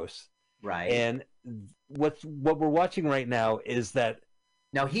the coast. Right. And what we're watching right now is that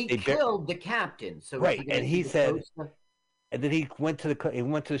now he killed the captain. So right, and he said, and then he went to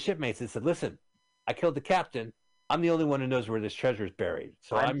the shipmates and said, "Listen, I killed the captain. I'm the only one who knows where this treasure is buried.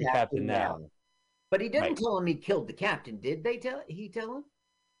 So I'm your captain now." But he didn't tell him he killed the captain, did he tell him?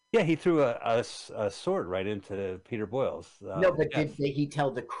 Yeah, he threw a sword right into Peter Boyle's. No, but did he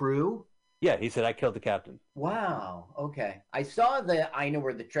tell the crew? Yeah, he said, "I killed the captain." Wow. Okay. I saw I know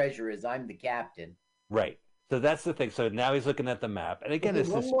where the treasure is. I'm the captain. Right. So that's the thing. So now he's looking at the map. And again,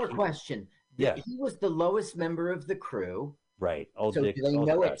 one more question. Yeah. He was the lowest member of the crew. Right. Do they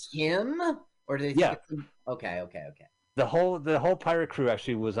know it's him? Or do they Okay. The whole pirate crew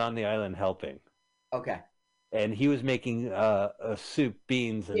actually was on the island helping. Okay. And he was making soup,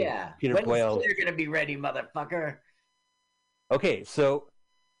 beans, and Peter Boyle. When's dinner gonna be ready, motherfucker? Okay, so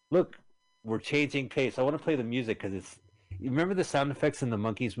look, we're changing pace. I want to play the music because you remember the sound effects in the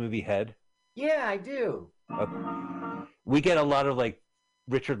Monkees movie Head? Yeah, I do. Okay. We get a lot of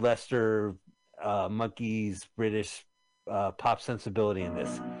Richard Lester, Monkees, British pop sensibility in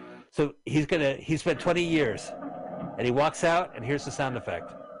this. So he spent 20 years, and he walks out, and here's the sound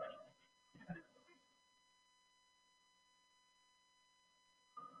effect.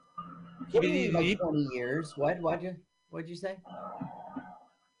 What do you mean, 20 years? What'd you say?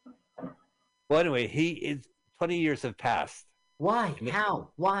 Well, anyway, 20 years have passed. Why?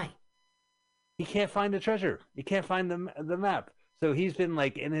 How? Why? He can't find the treasure. He can't find the map. So he's been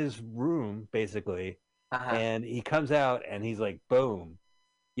in his room basically, and he comes out and he's like, boom,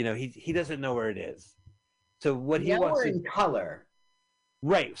 he doesn't know where it is. So what he wants we're in color,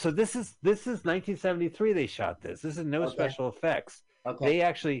 right? So this is 1973. They shot this. This is no special effects. Okay. They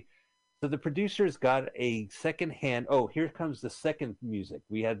actually. So the producers got a second hand. Oh, here comes the second music.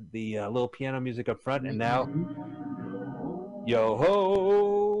 We had the little piano music up front, and now, yo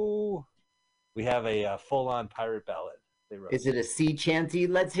ho, we have a full-on pirate ballad. They wrote. Is it a sea chanty?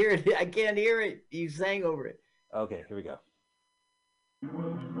 Let's hear it. I can't hear it. You sang over it. Okay, here we go.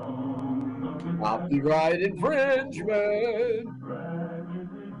 Copyright infringement.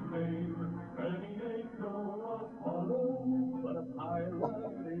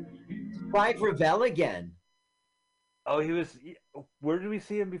 Clyde Ravel again. Oh, he was. Where did we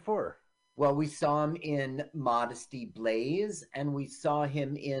see him before? Well, we saw him in Modesty Blaze, and we saw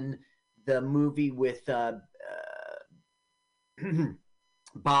him in the movie with Bob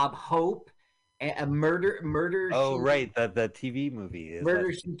Hope, a murder. Oh, right, that TV movie.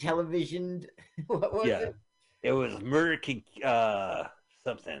 Murder She Televisioned. What was it? It was Murder King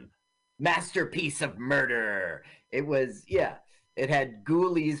something. Masterpiece of Murder. It was It had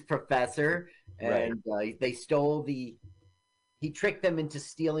Ghoulies Professor, and they stole he tricked them into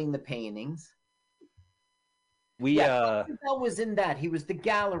stealing the paintings. Ravel was in that. He was the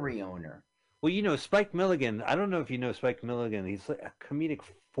gallery owner. Well, Spike Milligan, I don't know if you know Spike Milligan. He's a comedic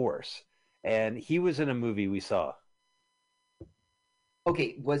force, and he was in a movie we saw.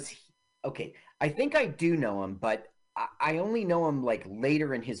 Okay, I think I do know him, but I only know him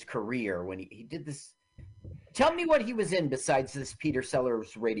later in his career when he did this. Tell me what he was in besides this Peter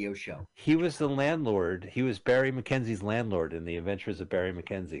Sellers radio show. He was the landlord. He was Barry Mackenzie's landlord in The Adventures of Barry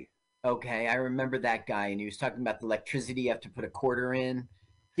Mackenzie. Okay, I remember that guy, and he was talking about the electricity. You have to put a quarter in.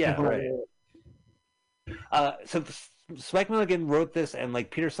 Yeah, right. So Spike Milligan wrote this, and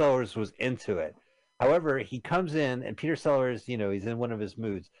Peter Sellers was into it. However, he comes in, and Peter Sellers, he's in one of his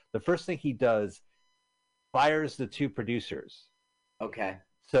moods. The first thing he does, fires the two producers. Okay.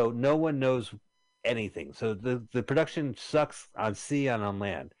 So no one knows anything. So the production sucks on sea and on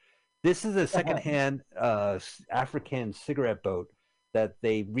land. This is a secondhand African cigarette boat that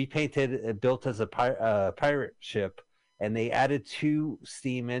they repainted and built as a pirate ship, and they added 2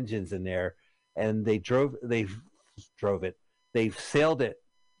 steam engines in there, and they drove it. They sailed it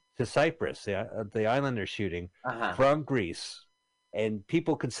to Cyprus, the island they're shooting from Greece, and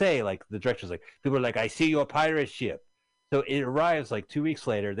people could say, like the director's like, people are like, I see your pirate ship. So it arrives like 2 weeks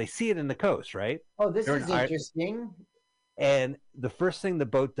later. They see it in the coast, right? Oh, this is interesting. And the first thing the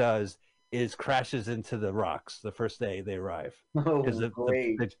boat does is crashes into the rocks the first day they arrive. Oh, because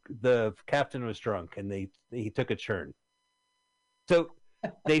great. the captain was drunk and he took a churn. So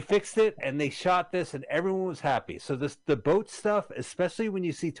they fixed it and they shot this and everyone was happy. So the boat stuff, especially when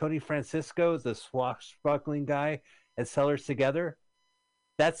you see Tony Francisco, the swashbuckling guy, and Sellers together,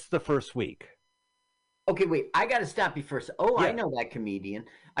 that's the first week. Okay, wait. I got to stop you first. Oh, yeah. I know that comedian.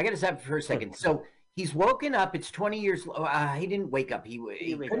 I got to stop you for a second. So he's woken up. It's 20 years. He didn't wake up. He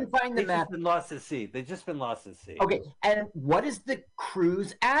couldn't find the map. They've been lost at sea. They've just been lost at sea. Okay, and what is the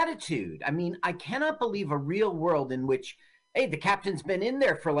crew's attitude? I mean, I cannot believe a real world in which, hey, the captain's been in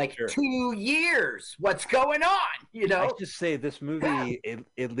there for like 2 years. What's going on? You know? I just say this movie,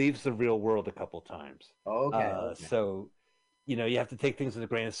 it leaves the real world a couple times. Okay. So, you have to take things with a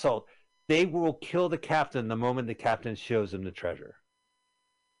grain of salt. They will kill the captain the moment the captain shows him the treasure.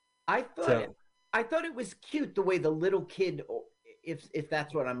 I thought it was cute the way the little kid, if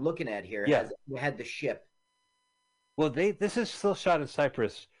that's what I'm looking at here, had the ship. Well, this is still shot in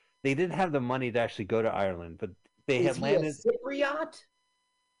Cyprus. They didn't have the money to actually go to Ireland, but they had landed. A Cypriot?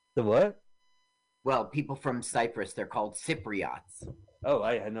 The what? Well, people from Cyprus, they're called Cypriots. Oh,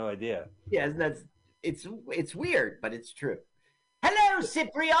 I had no idea. Yes, it's weird, but it's true. Hello,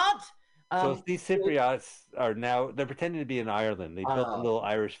 Cypriot. So these Cypriots they're pretending to be in Ireland. They built a little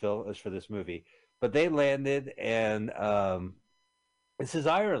Irish village for this movie, but they landed and this is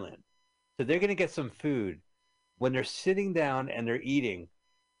Ireland. So they're going to get some food. When they're sitting down and they're eating,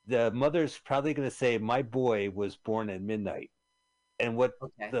 the mother's probably going to say, my boy was born at midnight. And what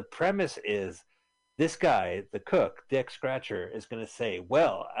the premise is, this guy, the cook, Dick Scratcher, is going to say,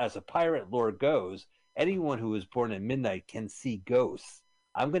 well, as a pirate lore goes, anyone who was born at midnight can see ghosts.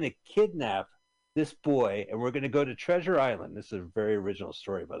 I'm going to kidnap this boy, and we're going to go to Treasure Island. This is a very original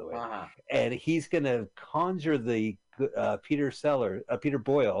story, by the way. And he's going to conjure the Peter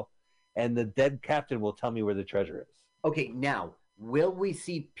Boyle, and the dead captain will tell me where the treasure is. Okay, now, will we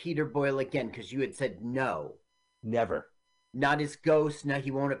see Peter Boyle again? Because you had said no. Never. Not his ghost. No,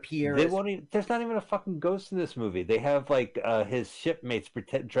 he won't appear. There's not even a fucking ghost in this movie. They have like his shipmates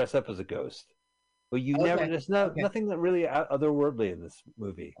dress up as a ghost. Well, there's nothing that really otherworldly in this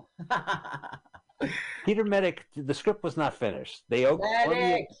movie. Peter Medic, the script was not finished.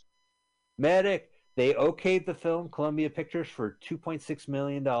 Medic. They okayed the film, Columbia Pictures, for $2.6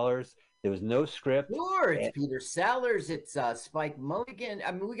 million. There was no script. Sure, it's Peter Sellers. It's Spike Mulligan.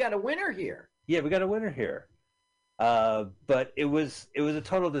 I mean, we got a winner here. Yeah, we got a winner here. But it was a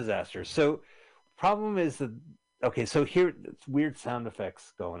total disaster. So, problem is that. Okay, so here, it's weird sound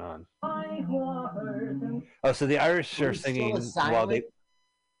effects going on. Oh, so the Irish are singing while they.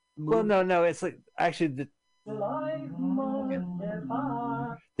 Well, no, it's like actually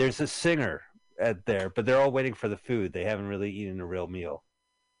there's a singer there, but they're all waiting for the food. They haven't really eaten a real meal.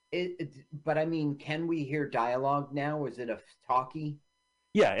 But I mean, can we hear dialogue now? Is it a talkie?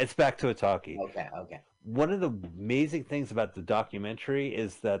 Yeah, it's back to a talkie. Okay. One of the amazing things about the documentary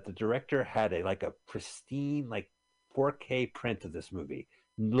is that the director had a pristine 4K print of this movie.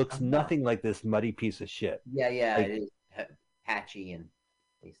 It looks nothing like this muddy piece of shit. Yeah, it is patchy and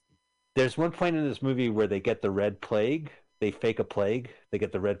tasty. There's one point in this movie where they get the red plague. They fake a plague. They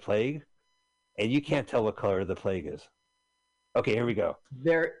get the red plague, and you can't tell what color the plague is. Okay, here we go.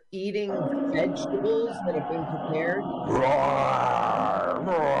 They're eating vegetables that have been prepared.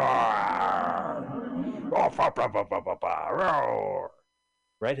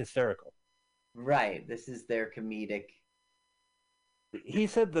 Right? Hysterical. Right. This is their comedic. He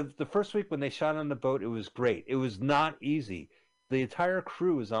said the first week when they shot on the boat, it was great. It was not easy. The entire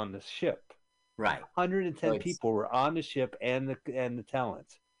crew was on the ship. Right. 110 people were on the ship and the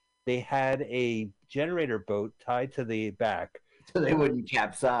talents. They had a generator boat tied to the back. So they wouldn't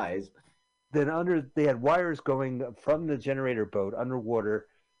capsize. Then they had wires going from the generator boat underwater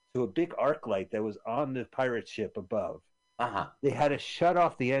to a big arc light that was on the pirate ship above. They had to shut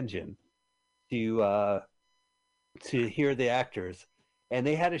off the engine to hear the actors, and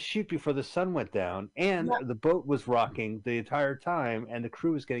they had to shoot before the sun went down, and the boat was rocking the entire time, and the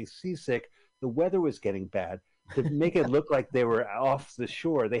crew was getting seasick. The weather was getting bad. to make it look like they were off the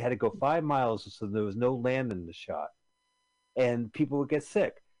shore, they had to go 5 miles so there was no land in the shot. And people would get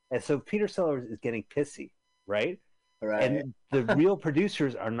sick. And so Peter Sellers is getting pissy, right? Right. And the real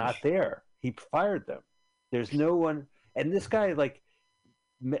producers are not there. He fired them. There's no one. And this guy, like,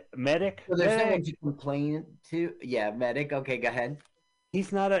 Medic. So there's no one to complain to. Yeah, Medic. Okay, go ahead.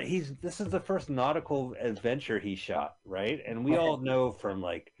 He's not this is the first nautical adventure he shot, right? And we all know from,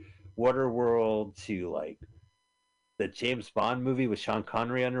 like, Waterworld to, like, the James Bond movie with Sean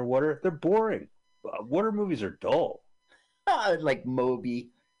Connery underwater. They're boring. Water movies are dull. Like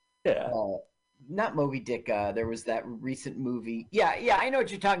Moby. Yeah. Not Moby Dick. There was that recent movie. Yeah, I know what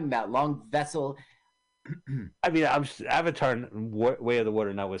you're talking about. Long Vessel. I mean, Avatar, Way of the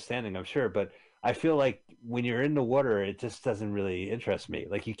Water notwithstanding, I'm sure, but I feel like when you're in the water, it just doesn't really interest me.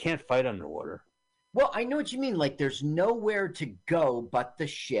 Like, you can't fight underwater. Well, I know what you mean. Like, there's nowhere to go but the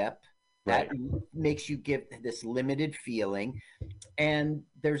ship. That Right. makes you give this limited feeling. And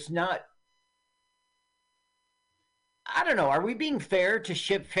there's not... I don't know. Are we being fair to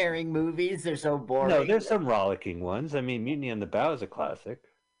ship-faring movies? They're so boring. No, there's some rollicking ones. I mean, Mutiny on the Bow is a classic.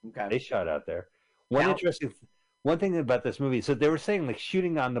 Okay. They shot out there. One thing about this movie, so they were saying, like,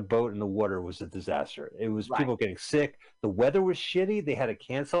 shooting on the boat in the water was a disaster. It was people getting sick. The weather was shitty. They had to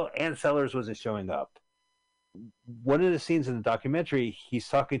cancel, and Sellers wasn't showing up. One of the scenes in the documentary, he's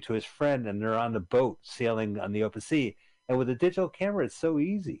talking to his friend, and they're on the boat sailing on the open sea. And with a digital camera, it's so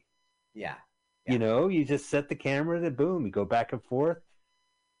easy. Yeah. You know, you just set the camera, and boom, you go back and forth.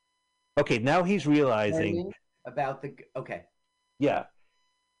 Okay, now he's realizing about the... Okay. Yeah.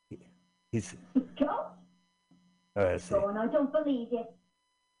 He's... Go. All right, Go, and I don't believe it.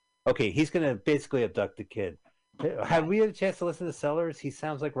 Okay, he's going to basically abduct the kid. Have we had a chance to listen to Sellers? He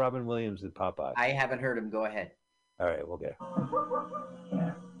sounds like Robin Williams in Popeye. I haven't heard him. Go ahead. All right, we'll go.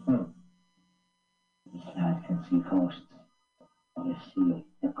 Yeah. These lads can see ghosts. You see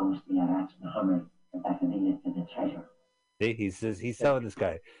the ghostly rats and the hammer, and that can lead to the treasure. See, he's telling this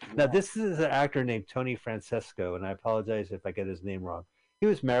guy. Now, this is an actor named Tony Francesco, and I apologize if I get his name wrong. He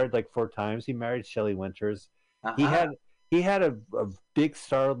was married like 4 times. He married Shelley Winters. He had a big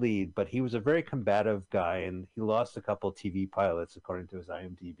star lead, but he was a very combative guy, and he lost a couple of TV pilots, according to his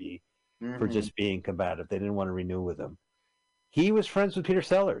IMDb, for just being combative. They didn't want to renew with him. He was friends with Peter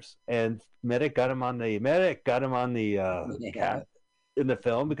Sellers, and Medic got him on the cat in the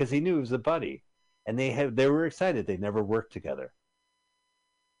film because he knew he was a buddy, and they were excited. They never worked together.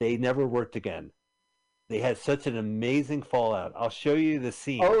 They never worked again. They had such an amazing fallout. I'll show you the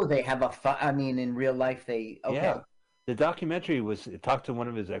scene. Oh, they have I mean, in real life, they... Okay. Yeah. The documentary it talked to one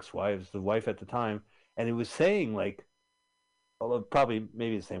of his ex-wives, the wife at the time, and he was saying, like, although probably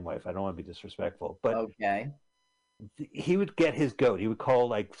maybe the same wife. I don't want to be disrespectful, but okay. He would get his goat. He would call,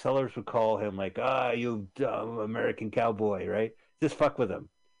 like, Sellers would call him, like, you dumb American cowboy, right? Just fuck with him.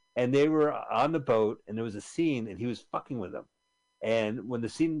 And they were on the boat, and there was a scene, and he was fucking with them. And when the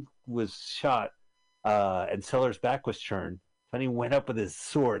scene was shot, and Sellers' back was turned, Tony went up with his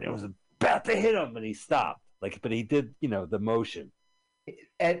sword and was about to hit him, and he stopped. But he did, the motion.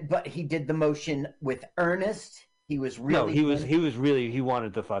 But he did the motion with earnest. He was really... No, he was really, he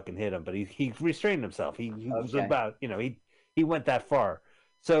wanted to fucking hit him, but he restrained himself. He was about, he went that far.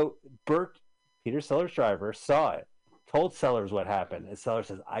 So Bert, Peter Sellers' driver, saw it, told Sellers what happened, and Sellers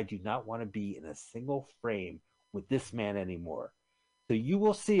says, I do not want to be in a single frame with this man anymore. So you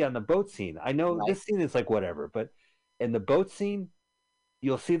will see on the boat scene, I know this scene is like whatever, but in the boat scene,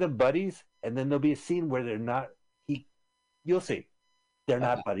 you'll see them buddies, and then there'll be a scene where they're not, you'll see. They're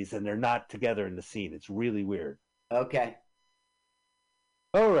not buddies, and they're not together in the scene. It's really weird. Okay.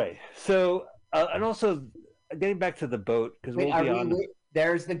 All right. So, and also, getting back to the boat, because we'll be on...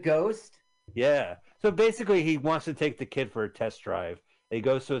 There's the ghost? Yeah. So basically, he wants to take the kid for a test drive. He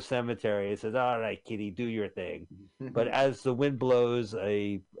goes to a cemetery and says, all right, kitty, do your thing. But as the wind blows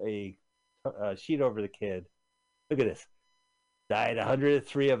a sheet over the kid, look at this. Died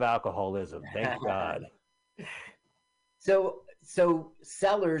 103 of alcoholism. Thank God. So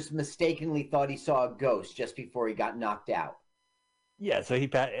Sellers mistakenly thought he saw a ghost just before he got knocked out. Yeah, so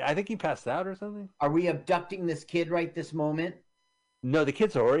I think he passed out or something. Are we abducting this kid right this moment? No, the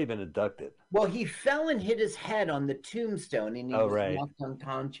kid's already been abducted. Well, he fell and hit his head on the tombstone, and he was knocked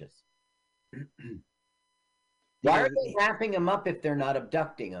unconscious. Why are they wrapping him up if they're not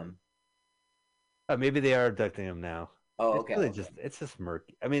abducting him? Maybe they are abducting him now. Oh, okay. It's just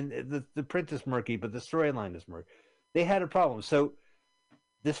murky. I mean, the print is murky, but the storyline is murky. They had a problem. So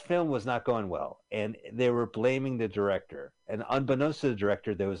this film was not going well, and they were blaming the director. And unbeknownst to the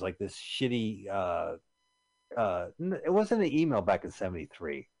director, there was like this shitty... it wasn't an email back in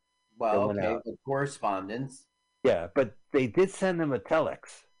 '73. Well, okay, the correspondence. Yeah, but they did send them a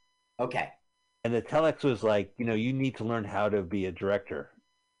telex. Okay. And the telex was like, you need to learn how to be a director.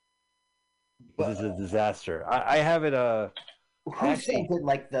 This is a disaster. I have it. Who sent it?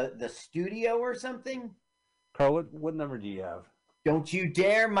 Like the studio or something? Carl, what number do you have? Don't you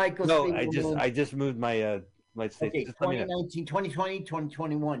dare, Michael. No, I just moved my station. Okay, 2019, 2020,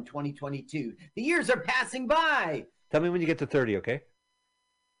 2021, 2022. The years are passing by. Tell me when you get to 30, okay?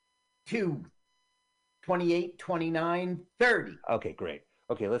 2, 28, 29, 30. Okay, great.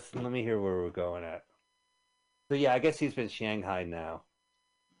 Okay, let me hear where we're going at. So yeah, I guess he's been shanghaied now.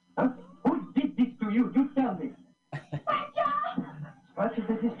 Who did this to you? You tell me. Scratcher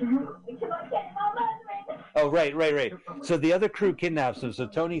did this to you? Oh, right. So the other crew kidnaps him. So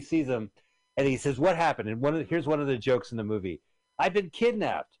Tony sees him, and he says, "What happened?" And here's one of the jokes in the movie: "I've been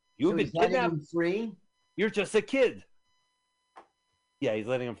kidnapped. You've been kidnapped. Him free? You're just a kid." Yeah, he's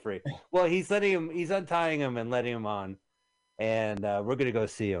letting him free. Well, he's untying him and letting him on, and we're gonna go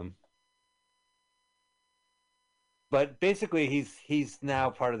see him. But basically, he's now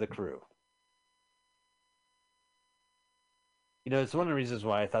part of the crew. It's one of the reasons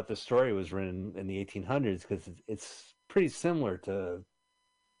why I thought the story was written in the 1800s, because it's pretty similar to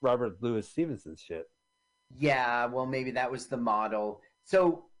Robert Louis Stevenson's shit. Yeah, well, maybe that was the model.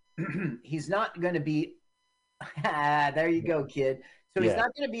 So he's not going to be. There you go, kid. So he's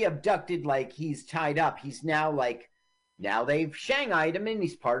not going to be abducted like he's tied up. He's now they've shanghaied him and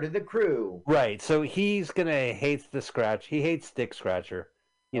he's part of the crew. Right. So he's going to hate the Scratch. He hates Dick Scratcher,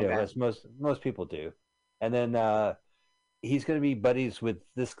 as most people do. And then he's going to be buddies with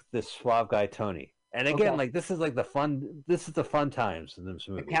this suave guy Tony. And again, this is the fun times in this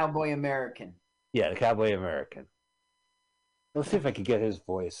movie. The Cowboy American. Yeah, the Cowboy American. Let's see if I can get his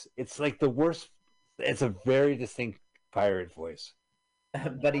voice. It's like the worst. It's a very distinct pirate voice.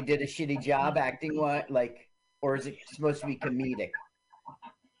 But he did a shitty job acting or is it supposed to be comedic?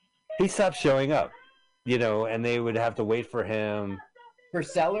 He stopped showing up, and they would have to wait for him. For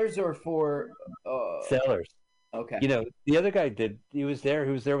Sellers or for Sellers? Okay. The other guy did. He was there.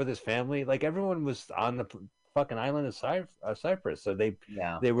 He was there with his family. Like everyone was on the fucking island of Cyprus, so they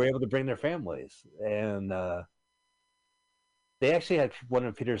were able to bring their families, and they actually had one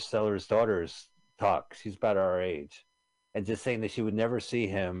of Peter Sellers' daughters talk. She's about our age, and just saying that she would never see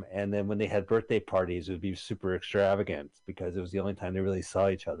him. And then when they had birthday parties, it would be super extravagant because it was the only time they really saw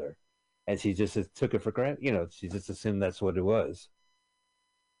each other, and she just took it for granted. She just assumed that's what it was.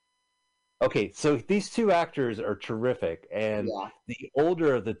 Okay, so these two actors are terrific, and the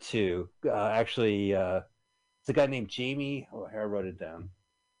older of the two, actually, it's a guy named Jamie. Oh, I wrote it down.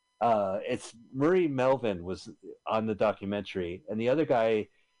 It's Murray Melvin was on the documentary, and the other guy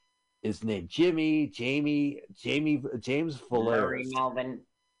is named James Villers. Murray Melvin.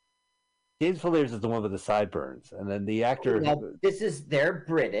 James Villers is the one with the sideburns, and then the actor. They're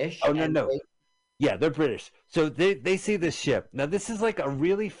British. Oh no. Yeah, they're British. So they see this ship. Now this is like a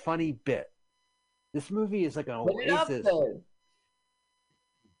really funny bit. This movie is like an oasis. All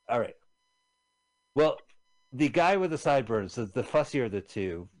right. Well, the guy with the sideburns, the fussier of the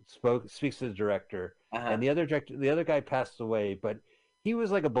two, speaks to the director, and the other guy passed away, but he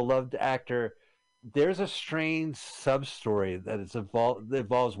was like a beloved actor. There's a strange sub story that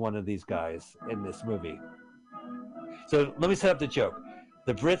involves one of these guys in this movie. So let me set up the joke.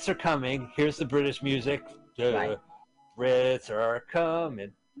 The Brits are coming. Here's the British music. The Brits are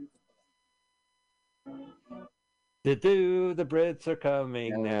coming. The Brits are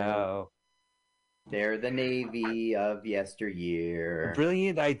coming now. They're the Navy of yesteryear. The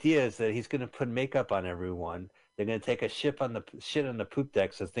brilliant idea is that he's going to put makeup on everyone. They're going to take a shit on the poop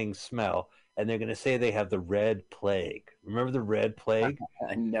deck so things smell, and they're going to say they have the Red Plague. Remember the Red Plague?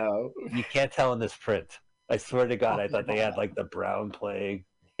 No. You can't tell in this print. I swear to God, I thought they had like the Brown Plague.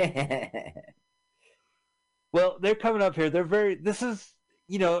 Well, they're coming up here. This is,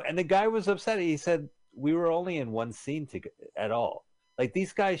 and the guy was upset. He said, we were only in one scene at all. Like,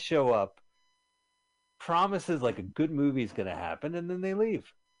 these guys show up, promises like a good movie is going to happen, and then they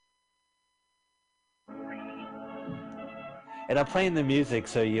leave. And I'm playing the music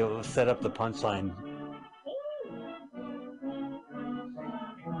so you'll set up the punchline.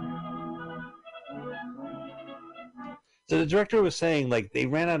 So the director was saying, like, they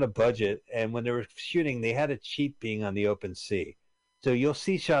ran out of budget, and when they were shooting, they had to cheat being on the open sea. So you'll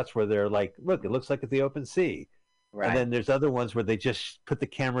see shots where they're like, look, it looks like it's the open sea. Right. And then there's other ones where they just put the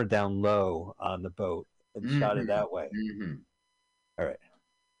camera down low on the boat and shot it that way. Mm-hmm. All right.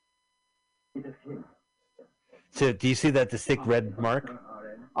 So do you see that distinct red mark?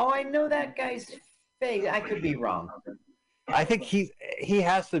 Oh, I know that guy's face. I could be wrong. I think he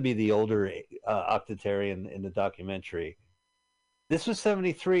has to be the older octogenarian in the documentary. This was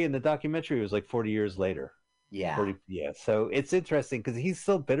 73, and the documentary was like 40 years later. Yeah. 40, yeah. So it's interesting because he's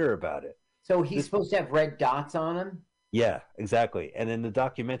still bitter about it. So he's supposed to have red dots on him? Yeah, exactly. And in the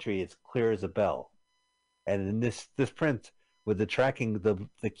documentary, it's clear as a bell. And in this print with the tracking,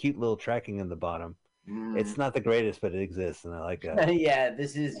 the cute little tracking in the bottom, it's not the greatest, but it exists, and I like that. Yeah,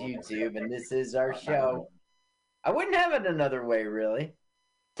 this is YouTube, and this is our show. I wouldn't have it another way, really.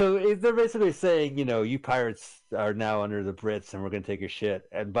 So they're basically saying, you pirates are now under the Brits, and we're going to take your shit.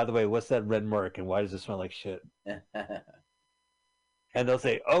 And by the way, what's that red mark, and why does it smell like shit? And they'll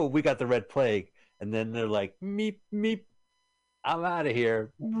say, oh, we got the red plague. And then they're like, meep, meep, I'm out of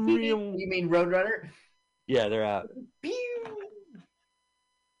here. You mean Roadrunner? Yeah, they're out.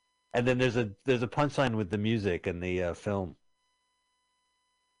 And then there's a punchline with the music and the film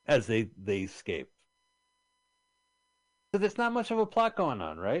as they escape. So there's not much of a plot going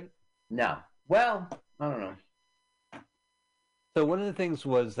on, right? No. Well, I don't know. So one of the things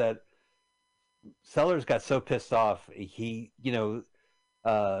was that Sellers got so pissed off. He, Medic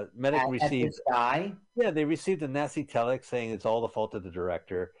received. This guy? Yeah, they received a nasty telex saying it's all the fault of the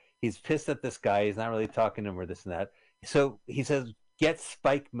director. He's pissed at this guy. He's not really talking to him or this and that. So he says, get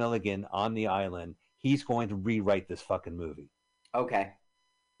Spike Milligan on the island. He's going to rewrite this fucking movie. Okay.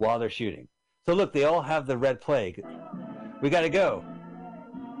 While they're shooting. So look, they all have the red plague. We got to go.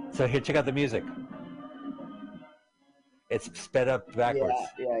 So here, check out the music. It's sped up backwards.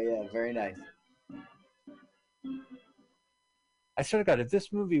 Yeah. Very nice. I swear to God, if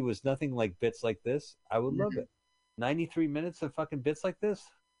this movie was nothing like bits like this, I would love it. 93 minutes of fucking bits like this?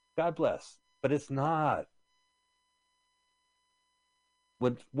 God bless. But it's not.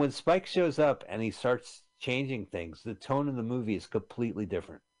 When Spike shows up and he starts changing things, the tone of the movie is completely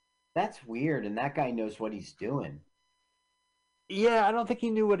different. That's weird, and that guy knows what he's doing. Yeah, I don't think he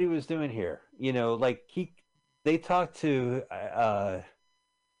knew what he was doing here. They talked to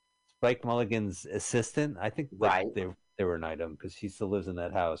Spike Mulligan's assistant. I think they were an item because she still lives in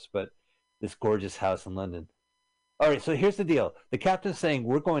that house, but this gorgeous house in London. All right, so here's the deal. The captain's saying,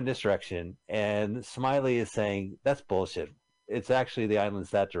 we're going this direction, and Smiley is saying, that's bullshit. It's actually the island's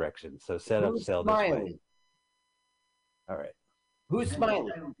that direction, so set up sail this way. All right. Who's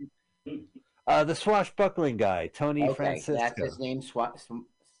Smiley? The swashbuckling guy, Tony Francisco. That's his name,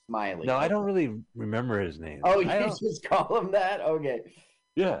 Smiley. No, I don't really remember his name. Oh, you just call him that? Okay.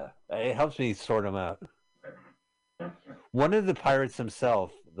 Yeah, it helps me sort him out. One of the pirates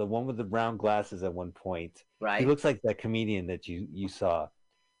himself, the one with the round glasses at one point, he looks like that comedian that you saw.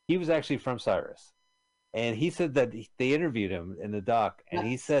 He was actually from Cyrus. And he said that they interviewed him in the doc, and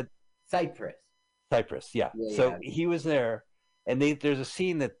he said... Cyprus, yeah. So he was there, and there's a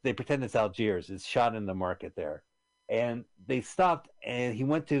scene that they pretend it's Algiers. It's shot in the market there. And they stopped, and he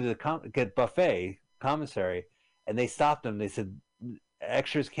went to the buffet, commissary, and they stopped him. They said,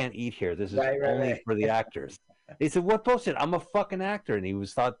 extras can't eat here. This is only for the actors. He said, what bullshit? I'm a fucking actor. And he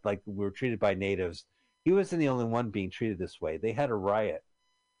was thought like we were treated by natives. He wasn't the only one being treated this way. They had a riot,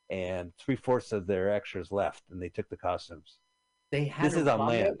 and 3/4 of their extras left, and they took the costumes. This is on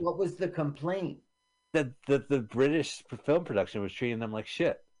land. What was the complaint? That the British film production was treating them like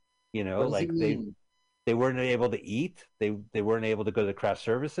shit. Like they weren't able to eat. They weren't able to go to craft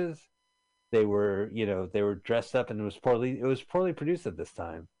services. They were dressed up, and it was poorly produced at this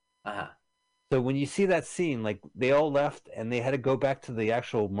time. Uh-huh. So when you see that scene, like they all left and they had to go back to the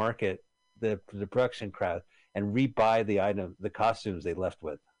actual market, the production crowd, and rebuy the costumes they left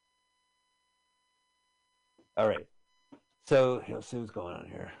with. All right. So let's see what's going on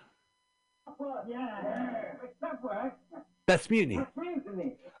here. That's mutiny.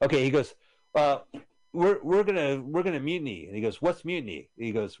 Okay, he goes, we're gonna mutiny. And he goes, what's mutiny?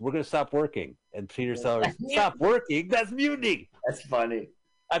 He goes, we're gonna stop working. And Peter Sellers, stop working? That's mutiny. That's funny.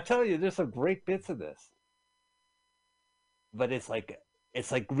 I'm telling you, there's some great bits of this. But it's like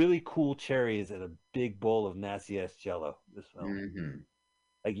really cool cherries in a big bowl of nasty ass jello, this film. Mm-hmm.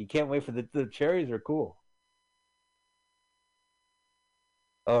 Like you can't wait for the cherries are cool.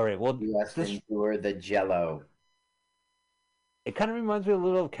 All right, well, let's endure the jello. It kind of reminds me a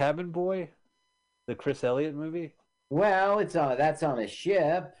little of Cabin Boy, the Chris Elliott movie. Well, that's on a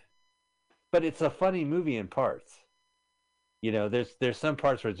ship, but it's a funny movie in parts. There's some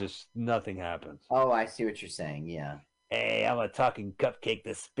parts where just nothing happens. Oh, I see what you're saying. Yeah. Hey, I'm a talking cupcake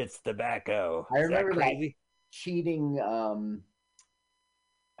that spits tobacco. I remember that cheating.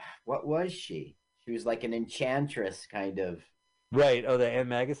 What was she? She was like an enchantress, kind of. Right. Oh, the Anne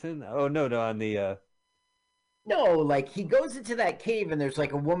Magazine. Oh no, on the No, like he goes into that cave and there's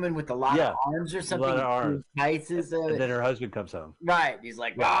like a woman with a lot of arms or something. A lot of arms. And then her husband comes home. Right. He's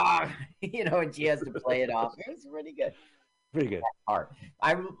like, ah, and she has to play it off. It was pretty good. Pretty good.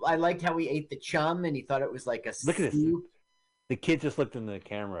 I liked how he ate the chum and he thought it was like a Look at this. soup. The kid just looked into the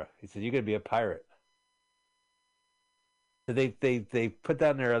camera. He said, "You're gonna be a pirate." So they put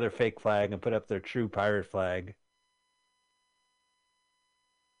down their other fake flag and put up their true pirate flag.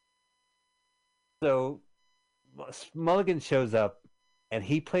 So Mulligan shows up, and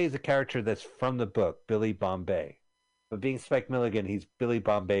he plays a character that's from the book, Billy Bombay. But being Spike Milligan, he's Billy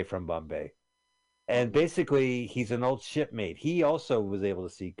Bombay from Bombay. And basically, he's an old shipmate. He also was able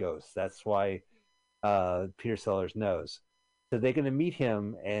to see ghosts. That's why Peter Sellers knows. So they're going to meet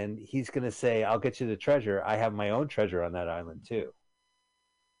him, and he's going to say, "I'll get you the treasure. I have my own treasure on that island, too."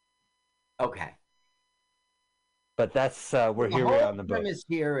 Okay. But that's, we're here on the boat. The premise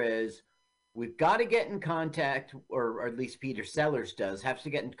here is we've got to get in contact, or at least Peter Sellers does, has to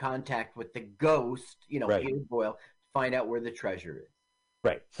get in contact with the ghost, Right. Peter Boyle, to find out where the treasure is.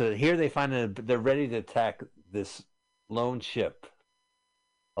 Right. So here they find they're ready to attack this lone ship.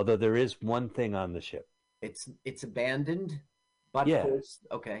 Although there is one thing on the ship. It's abandoned? But yeah.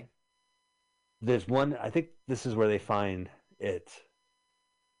 Okay. There's one, I think this is where they find it.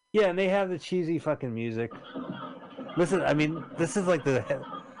 Yeah, and they have the cheesy fucking music. Listen, I mean, this is like this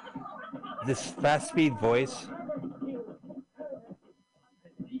fast speed voice.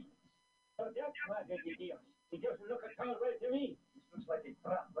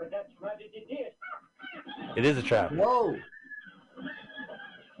 It is a trap. Whoa.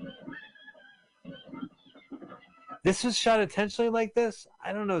 This was shot intentionally like this?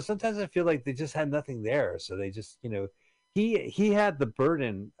 I don't know. Sometimes I feel like they just had nothing there. So they just, he had the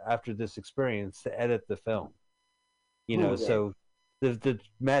burden after this experience to edit the film. So the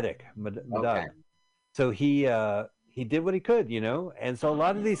medic, Madonna. Okay. So he did what he could, And so a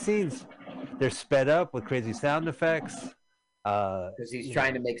lot of these scenes, they're sped up with crazy sound effects. Because he's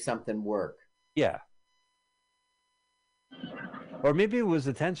trying to make something work. Yeah. Or maybe it was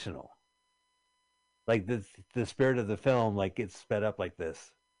intentional. Like the spirit of the film, like it's sped up like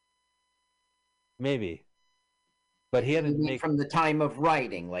this. Maybe. But he had to make from the time of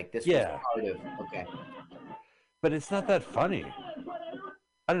writing, like this was part of okay. But it's not that funny.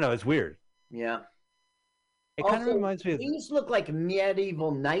 I don't know, it's weird. Yeah. It kind of reminds me of these look like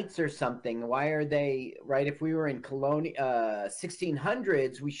medieval knights or something. Why are they if we were in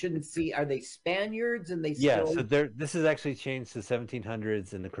 1600s, we shouldn't see are they Spaniards and they so this is actually changed to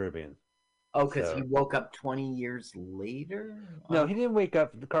 1700s in the Caribbean. Oh, because he woke up 20 years later? No, he didn't wake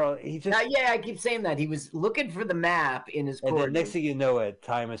up, Carl. He just... I keep saying that. He was looking for the map in his And then next thing you know it,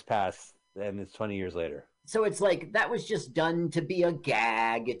 time has passed, and it's 20 years later. So it's like, that was just done to be a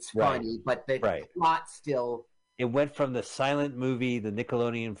gag. It's funny, but the plot still... It went from the silent movie, the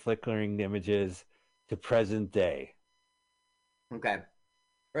Nickelodeon flickering images, to present day. Okay.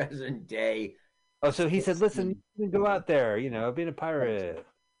 Present day. Oh, so he said, listen, you can go out there, being a pirate.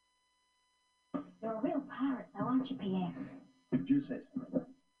 You're a real pirate, though, aren't you, Pierre? Did you say so?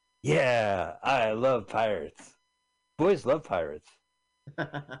 Yeah, I love pirates. Boys love pirates.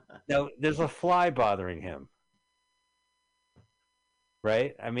 Now, there's a fly bothering him.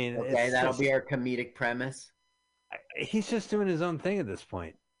 Right? I mean... Okay, that'll be our comedic premise. He's just doing his own thing at this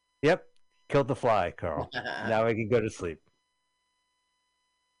point. Yep, killed the fly, Carl. Now I can go to sleep.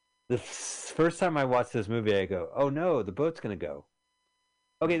 The first time I watched this movie, I go, oh no, the boat's going to go.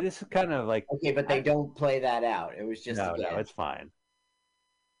 Okay, this is kind of like... Okay, but they don't play that out. It was just... No, it's fine.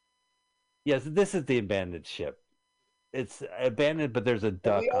 Yes, this is the abandoned ship. It's abandoned, but there's a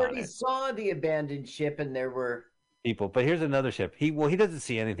duck on it. We already saw the abandoned ship, and there were... people, but here's another ship. He doesn't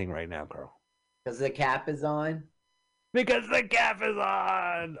see anything right now, Carl. Because the cap is on? Because the cap is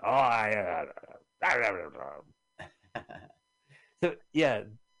on! So, yeah,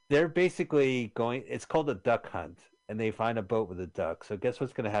 they're basically going... It's called a duck hunt. And they find a boat with a duck. So guess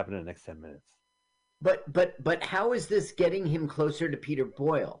what's going to happen in the next 10 minutes? But how is this getting him closer to Peter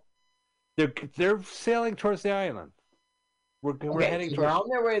Boyle? They're sailing towards the island. We're heading towards. We're on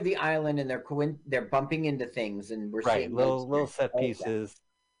their way to the island, and they're bumping into things, and we're seeing little set pieces.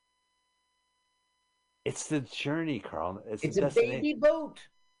 It's the journey, Carl. It's a baby boat.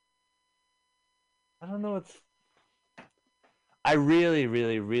 I don't know. I really,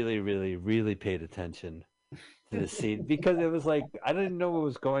 really, really, really, really paid attention to the scene because it was like I didn't know what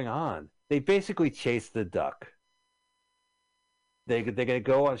was going on. They basically chased the duck. They're gonna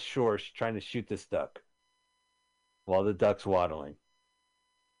go on shore trying to shoot this duck while the duck's waddling.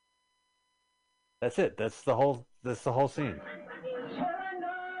 That's it. That's the whole scene.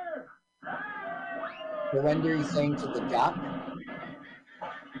 surrender, he's saying to the duck.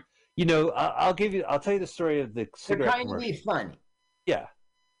 You know, I'll tell you the story of the cigarette They're trying commercial. to be funny. Yeah.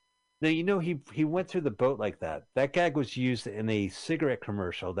 Now, you know, he went through the boat like that. That gag was used in a cigarette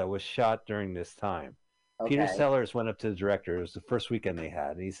commercial that was shot during this time. Okay. Peter Sellers went up to the director. It was the first weekend they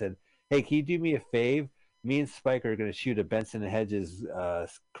had. And he said, hey, can you do me a fave? Me and Spike are going to shoot a Benson & Hedges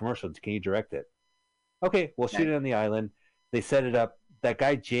commercial. Can you direct it? Okay, we'll shoot it on the island. They set it up. That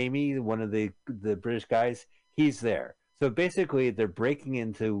guy, Jamie, one of the British guys, he's there. So basically, they're breaking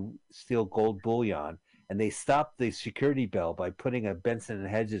in to steal gold bullion, and they stop the security bell by putting a Benson &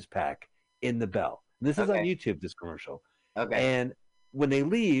 Hedges pack in the bell. And this is on YouTube, this commercial. Okay. And when they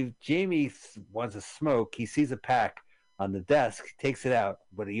leave, Jamie wants to smoke. He sees a pack on the desk, takes it out.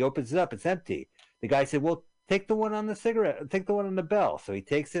 When he opens it up, it's empty. The guy said, well, take the one on the cigarette, take the one on the bell. So he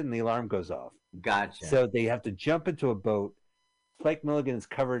takes it, and the alarm goes off. Gotcha. So they have to jump into a boat. Spike Milligan is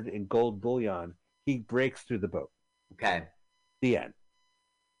covered in gold bullion. He breaks through the boat. Okay. The end.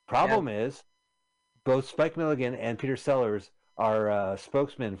 Problem is, both Spike Milligan and Peter Sellers are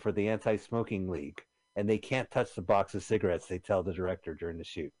spokesmen for the Anti-Smoking League, and they can't touch the box of cigarettes, they tell the director during the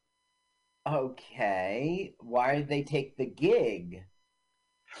shoot. Okay. Why did they take the gig?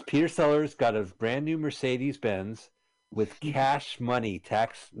 Peter Sellers got a brand new Mercedes-Benz with cash money,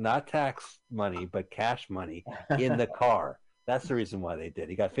 not tax money, but cash money in the car. That's the reason why they did.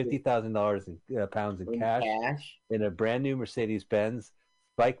 He got $50,000 in pounds in cash in a brand new Mercedes-Benz.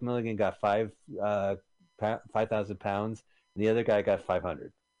 Spike Milligan got 5,000 pounds, and the other guy got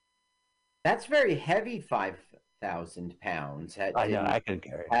 500. That's very heavy. 5,000 pounds. I know. I couldn't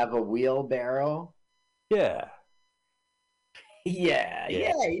carry it. Have a wheelbarrow. Yeah. Yeah.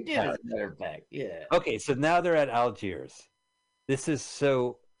 You did, as a matter of fact. Yeah. Okay, so now they're at Algiers. This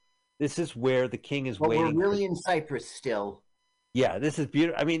is where the king is waiting. We're really in Cyprus still. Yeah, this is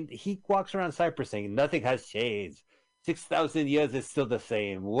beautiful. I mean, he walks around Cyprus saying nothing has changed. 6,000 years is still the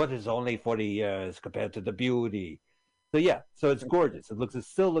same. What is only 40 years compared to the beauty? So yeah, so it's gorgeous. It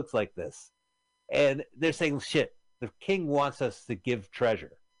still looks like this. And they're saying, shit, the king wants us to give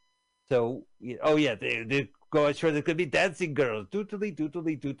treasure. So, they're going, sure, there's going to be dancing girls. Dootly,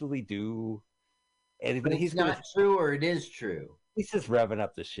 dootly, dootly, doo. And but he's not true, or it is true. He's just revving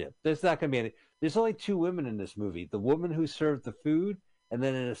up the ship. There's not going to be any. There's only two women in this movie: the woman who served the food, and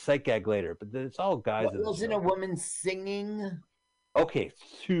then in a sight gag later. But it's all guys. Wasn't a woman singing? Okay,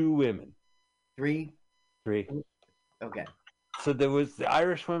 two women. Three. Okay. So there was the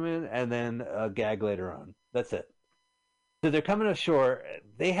Irish woman, and then a gag later on. That's it. So they're coming ashore.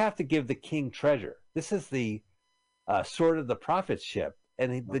 They have to give the king treasure. This is the Sword of the Prophet ship,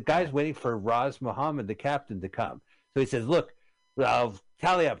 and the guy's waiting for Ras Muhammad, the captain, to come. So he says, "Look, I'll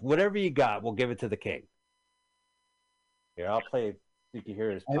tally up whatever you got. We'll give it to the king." Here, I'll play. You can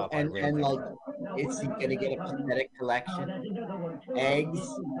hear his pop. And like, is he gonna get a pathetic collection? Eggs,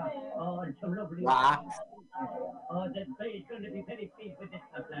 rocks. Oh, that is going to be very pleased with this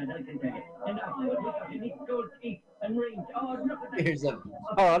lad, I can tell you. And afterwards, we got unique gold teeth and rings. Oh, look at that.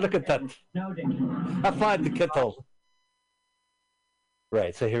 Look at that. Now then. I find the kettle.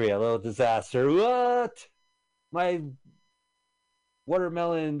 Right, so here we go. A little disaster. What? My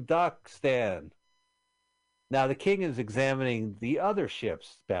watermelon dock stand. Now the king is examining the other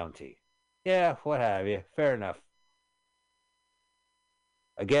ship's bounty. Yeah, what have you. Fair enough.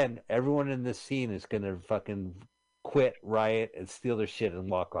 Again, everyone in this scene is going to fucking quit, riot, and steal their shit and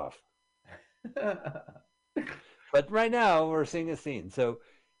walk off. But right now, we're seeing a scene. So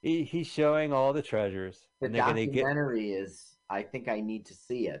he's showing all the treasures. The documentary is, I think I need to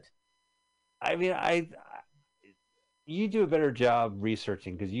see it. I mean, you do a better job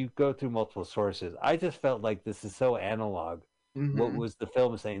researching because you go through multiple sources. I just felt like this is so analog. Mm-hmm. What was the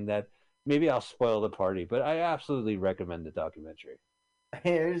film saying that maybe I'll spoil the party, but I absolutely recommend the documentary.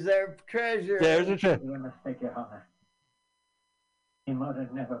 Here's our treasure. There's a treasure. You must take your honor. He might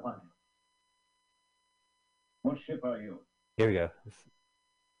have never won. What ship are you? Here we go.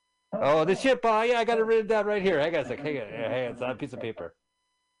 Oh, the ship. Oh, yeah, I got it written down right here. Hang on a sec. Hang on. It's on a piece of paper.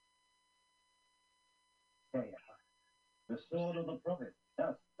 There you are. The sword of the prophet.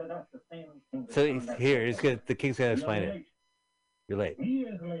 That's the same thing. So here, the king's going to explain it. You're late.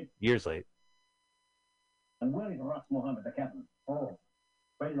 Years late. And where is Ras Muhammad, the captain? Oh,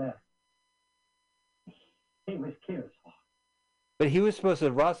 right there. He was killed. But he was supposed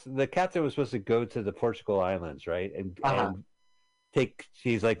to, the captain was supposed to go to the Portugal Islands, right? And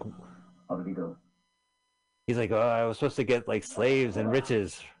he's like, how did he go? He's like, oh, I was supposed to get like slaves and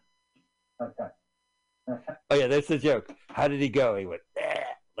riches. Like that. Oh yeah, that's the joke. How did he go? He went,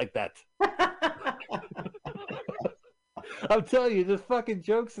 like that. I'm telling you, there's fucking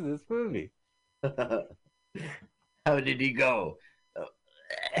jokes in this movie. How did he go?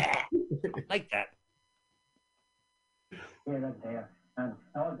 Like that. Here and there, and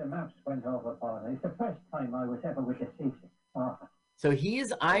all the maps went overboard. It's the first time I was ever with a seasick. Oh. So he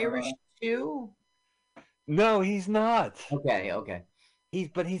is Irish too? No, he's not. Okay.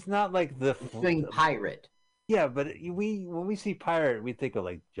 He's not like the Being pirate. Yeah, but when we see pirate, we think of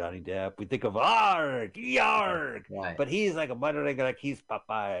like Johnny Depp. We think of Arg, Yarg. Right. But he's like like he's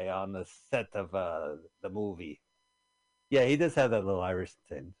Popeye on the set of the movie. Yeah, he does have that little Irish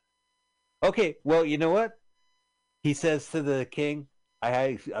thing. Okay, well, you know what? He says to the king,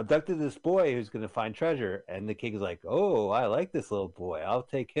 I abducted this boy who's going to find treasure. And the king's like, oh, I like this little boy. I'll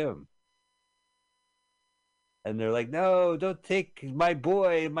take him. And they're like, no, don't take my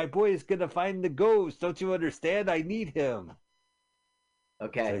boy. My boy is going to find the ghost. Don't you understand? I need him.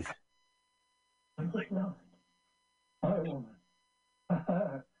 Okay. No. My woman. I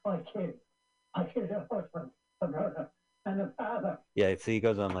killed her husband, the brother, and the father. Yeah, see, he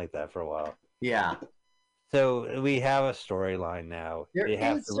goes on like that for a while. Yeah. So we have a storyline now. There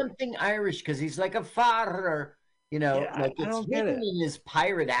is something Irish because he's like a father, like it's hidden in his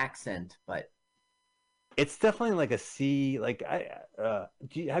pirate accent, but it's definitely like a C. Like have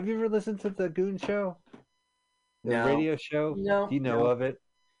you ever listened to the Goon Show, the radio show? No. Do you know of it?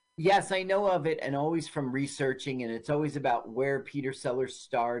 Yes, I know of it, and always from researching, and it's always about where Peter Sellers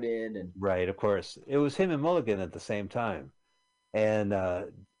started, and right, of course, it was him and Mulligan at the same time, and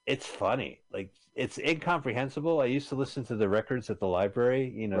it's funny, like it's incomprehensible. I used to listen to the records at the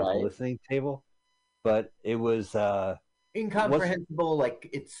library, the listening table, but it was incomprehensible. Like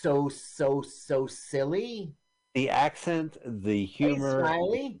it's so silly. The accent, the humor,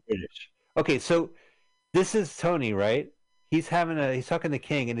 Smiley. British. Okay, so this is Tony, right? He's talking to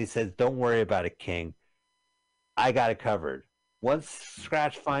King, and he says, "Don't worry about it, King. I got it covered. Once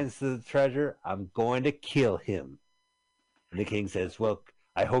Scratch finds the treasure, I'm going to kill him." And the King says, "Well,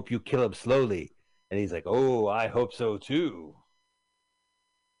 I hope you kill him slowly." And he's like, "Oh, I hope so too."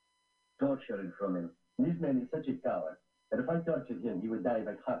 Torturing from him. This man is such a coward that if I tortured him, he would die of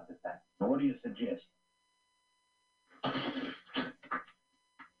a heart attack. Now, what do you suggest?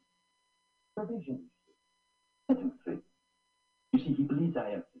 Provisions. Set him free. You see, he believes I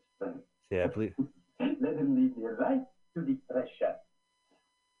am his friend. Yeah, I believe. Let him lead me right to the treasure.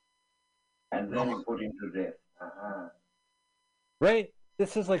 And then put him to death. Right?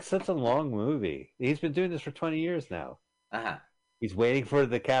 This is like such a long movie. He's been doing this for 20 years now. He's waiting for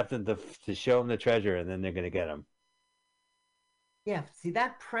the captain to show him the treasure, and then they're going to get him. Yeah, see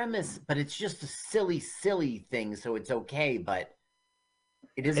that premise, but it's just a silly thing, so it's okay, but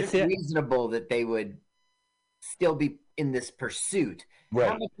it isn't reasonable that they would still be in this pursuit. Right.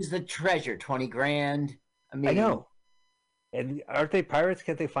 How much is the treasure? 20 grand? I mean, I know. And aren't they pirates?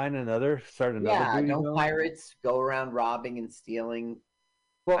 Can't they start another no pirates go around robbing and stealing.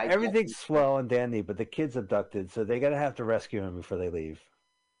 Well, everything's swell and dandy, but the kid's abducted, so they have to rescue him before they leave.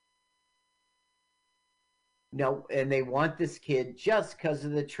 No, and they want this kid just because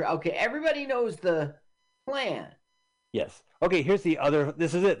of the okay, everybody knows the plan. Yes. Okay, here's the other.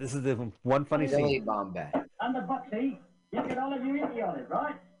 This is it. This is the one funny Billy scene. Bombay. And the Buxy, you get all of you in on it,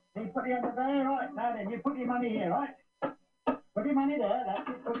 right? You put it under there, right? Now then, you put your money here, right? Put your money there.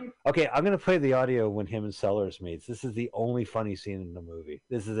 That's it. Okay, I'm going to play the audio when him and Sellers meets. This is the only funny scene in the movie.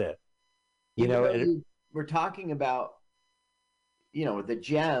 This is it. We're talking about, the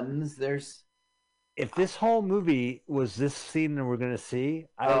gems. There's. If this whole movie was this scene that we're going to see,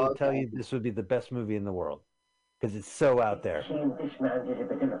 I would tell you this would be the best movie in the world because it's so out there.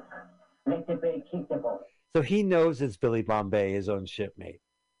 So he knows it's Billy Bombay, his own shipmate.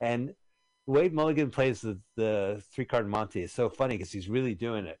 And Wade Mulligan plays the three-card Monty. It's so funny because he's really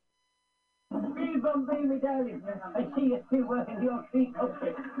doing it. Billy Bombay, my darling, I see you still working the old street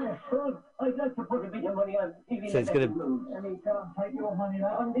country. Well, I'd like to put a bit of money on TV. So he's going to...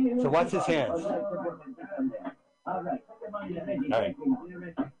 So watch his hands. All right. All right.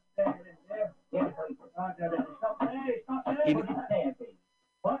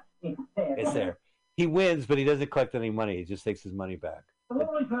 It's there. He wins, but he doesn't collect any money. He just takes his money back.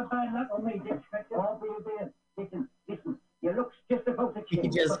 He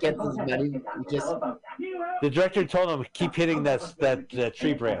just gets his money. The director told him keep hitting that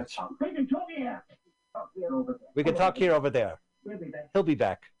tree branch. We can talk here over there. He'll be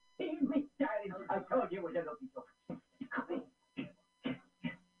back. I told you it was a lucky book.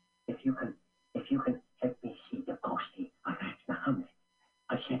 If you can help me see the ghosty, all right, now come.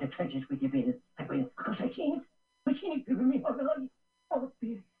 I share the treasures with you, Bill. I will, because I seen it giving me all the life. Oh,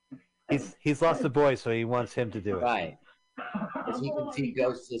 Bill. He's lost the boy, so he wants him to do it. Right. Because he can see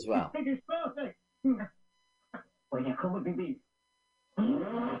ghosts as well. It is perfect. Well, me be.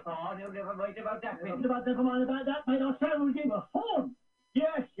 Oh, no, never mind about that, mate. Never mind about that, mate. I'll settle with you before.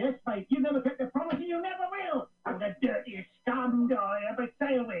 Yes, mate. You never kept the promise and you never will. I'm the dirtiest scum I ever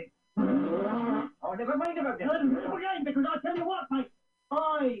sailed with. Oh, never mind about that. Again, because I'll tell you what, mate.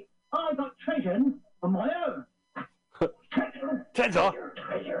 I got treasure of my own. Treasure.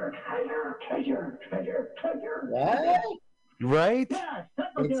 What? Right? Yes,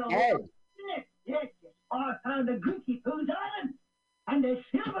 It's dead. Yes. I found a Greasy Poo's island, and there's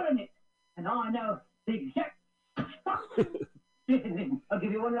silver in it, and I know the exact spot. Listen, I'll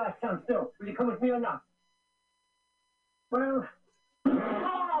give you one last chance still. Will you come with me or not? Well,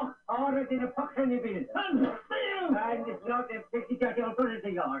 I reckon a fox on your bill. And it's not a 50 catty alternative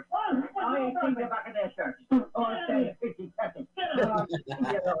of yours. I ain't seen the back of their shirt. I'll say 50 catty.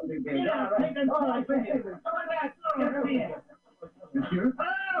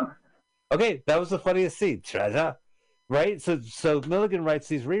 Okay, that was the funniest scene. Treasure. Right? So Milligan writes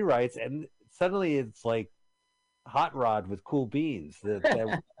these rewrites, and suddenly it's like Hot Rod with Cool Beans.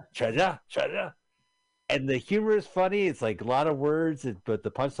 Treasure. And the humor is funny. It's like a lot of words, but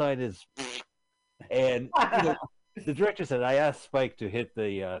the punchline is... And the director said, I asked Spike to hit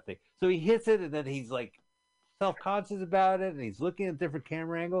the thing. So he hits it, and then he's like self-conscious about it, and he's looking at different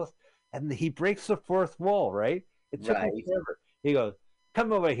camera angles, and he breaks the fourth wall, right? It took him forever. He goes,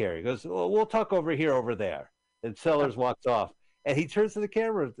 come over here. He goes, well, we'll talk over here, over there. And Sellers walks off, and he turns to the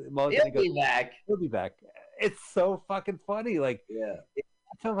camera. He'll be back. He'll be back. It's so fucking funny. Like,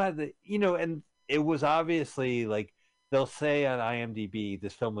 somehow and it was obviously like they'll say on IMDb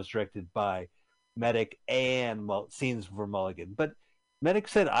this film was directed by Medic and scenes for Mulligan, but Medic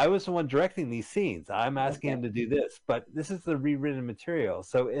said I was the one directing these scenes. I'm asking him to do this, but this is the rewritten material,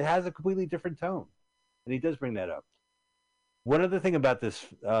 so it has a completely different tone, and he does bring that up. One other thing about this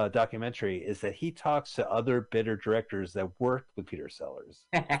documentary is that he talks to other bitter directors that worked with Peter Sellers.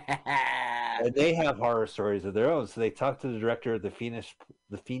 And they have horror stories of their own. So they talked to the director of the fiendish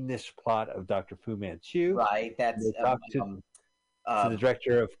plot of Dr. Fu Manchu. Right. That's they talked to the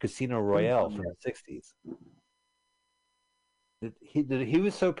director of Casino Royale from the 60s. He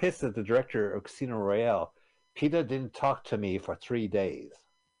was so pissed at the director of Casino Royale. Peter didn't talk to me for 3 days.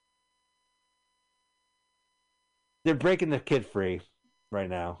 They're breaking the kid free right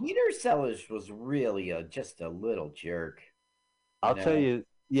now. Peter Sellers was really just a little jerk. I'll tell you,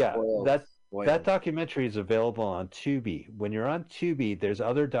 that documentary is available on Tubi. When you're on Tubi, there's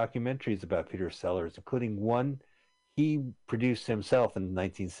other documentaries about Peter Sellers, including one he produced himself in the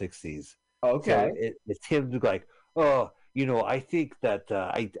 1960s. Okay. So it's him like, I think that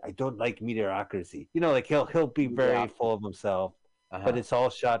I don't like mediocrity. Like he'll be very full of himself, but it's all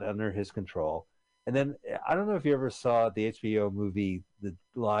shot under his control. And then I don't know if you ever saw the HBO movie, The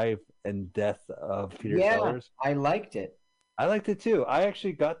Life and Death of Peter Sellers. I liked it. I liked it too. I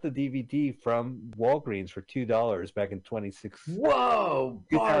actually got the DVD from Walgreens for $2 back in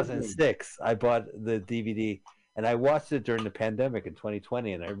 2006. I bought the DVD and I watched it during the pandemic in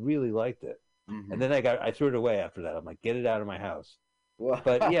 2020, and I really liked it. Mm-hmm. And then I threw it away after that. I'm like, get it out of my house. Wow.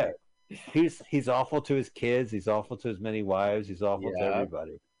 But yeah, he's awful to his kids. He's awful to his many wives. He's awful to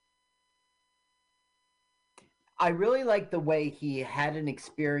everybody. I really like the way he had an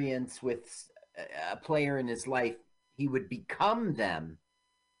experience with a player in his life. He would become them.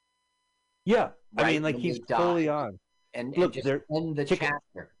 Yeah. Right? I mean, like he's fully on. And look, they're in the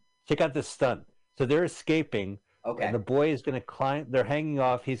chapter. Check out this stunt. So they're escaping. Okay. And the boy is going to climb. They're hanging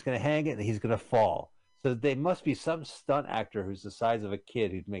off. He's going to hang it and he's going to fall. So they must be some stunt actor who's the size of a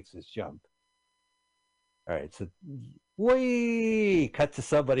kid who makes this jump. All right. So, cut to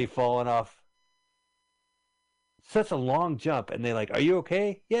somebody falling off. Such a long jump, and they're like, "Are you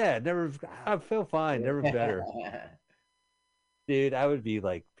okay?" Yeah, I feel fine. Never better, dude. I would be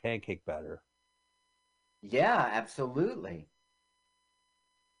like pancake batter. Yeah, absolutely.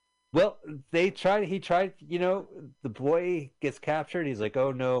 Well, he tried. The boy gets captured. He's like,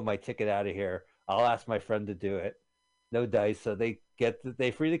 "Oh no, my ticket out of here. I'll ask my friend to do it." No dice, so they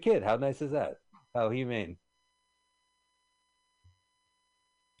free the kid. How nice is that? How humane.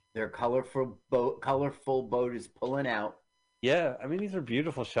 Their colorful boat is pulling out. Yeah, I mean, these are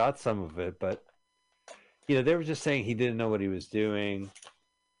beautiful shots, some of it, but they were just saying he didn't know what he was doing.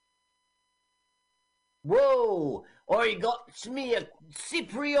 Whoa! Or he got me a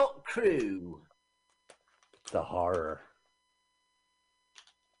Cypriot crew. The horror.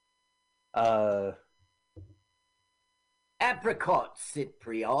 Apricot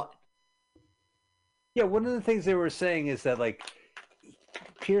Cypriot. Yeah, one of the things they were saying is that, like,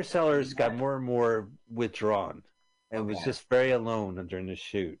 Peter Sellers got more and more withdrawn and was just very alone during the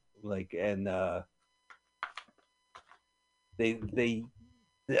shoot. Like, and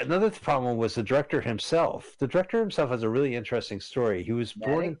Another problem was the director himself. The director himself has a really interesting story. He was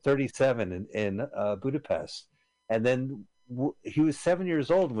born in 1937 in Budapest, and then he was 7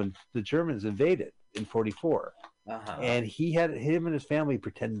 years old when the Germans invaded in 1944. And him and his family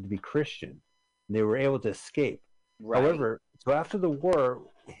pretended to be Christian, and they were able to escape. Right. However, so after the war,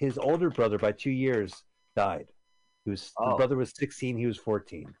 his older brother by 2 years died. The brother was 16, he was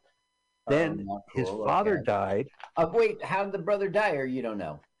 14. Then his father died. Wait, how did the brother die, or you don't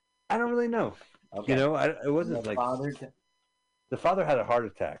know? I don't really know. Okay. You know, it wasn't the father had a heart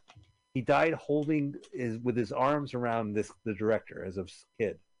attack. He died with his arms around the director as a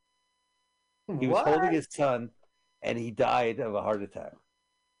kid. He was holding his son, and he died of a heart attack.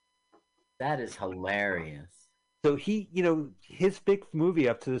 That is hilarious. So his big movie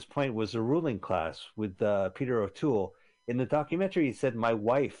up to this point was The Ruling Class with Peter O'Toole. In the documentary, he said, "My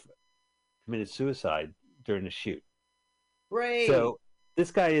wife committed suicide during the shoot." Right. So this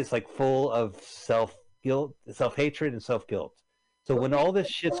guy is like full of self-hatred, and self-guilt. So when all this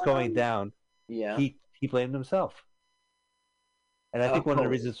shit's going down, he blamed himself. And I think one of the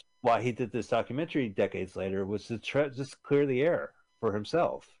reasons why he did this documentary decades later was to just clear the air for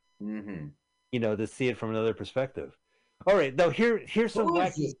himself. Mm-hmm. To see it from another perspective. All right, now here's some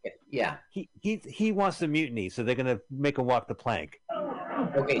wacky. Yeah. He wants to mutiny, so they're gonna make him walk the plank.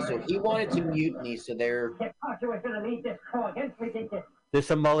 Okay, so he wanted to mutiny, so they're. There's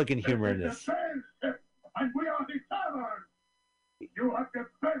some mulligan humor in this.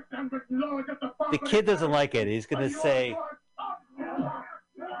 The kid doesn't like it. He's gonna say.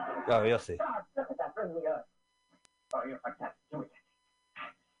 Oh, you'll see.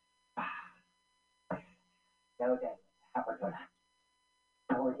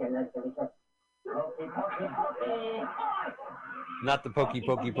 Not the pokey,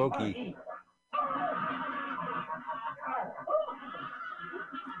 pokey, pokey.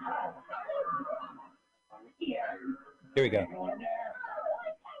 Here we go.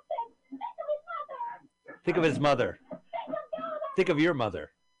 Think of his mother. Think of your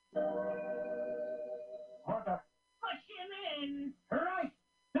mother.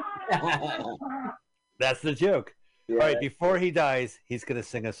 That's the joke. Yeah. All right, before he dies, he's going to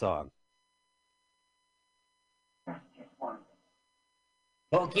sing a song.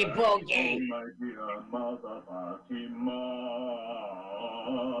 Pokey, pokey. My dear mother Fatima,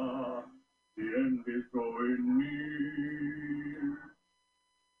 the end is going near.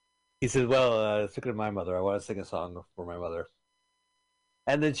 He said, well, it's looking at my mother. I want to sing a song for my mother.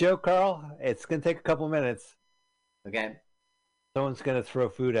 And the joke, Carl, it's going to take a couple minutes. Okay. Someone's going to throw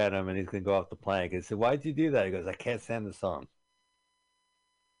food at him, and he's going to go off the plank. He said, why'd you do that? He goes, I can't stand the song.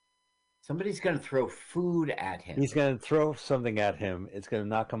 Somebody's going to throw food at him. He's going to throw something at him. It's going to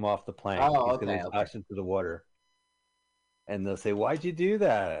knock him off the plank. Oh, he's going to splash into the water. And they'll say, why'd you do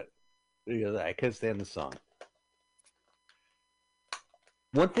that? He goes, I couldn't stand the song.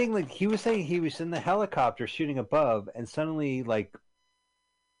 One thing, like he was saying, he was in the helicopter shooting above, and suddenly, like,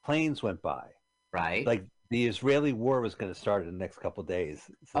 planes went by. Right. Like, the Israeli war was going to start in the next couple of days.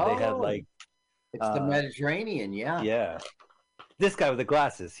 So they had, like... It's the Mediterranean, yeah. Yeah. This guy with the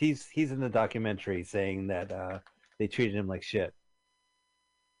glasses, he's in the documentary saying that they treated him like shit.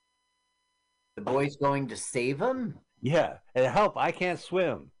 The boy's going to save him? Yeah. And help, I can't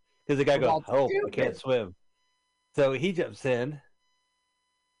swim. Because the guy goes, help, I can't swim. So he jumps in.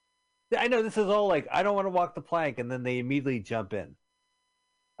 I know this is all like, I don't want to walk the plank, and then they immediately jump in.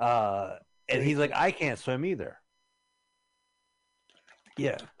 And he's like, I can't swim either.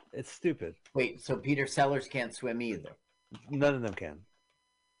 Yeah, it's stupid. Wait, so Peter Sellers can't swim either? None of them can.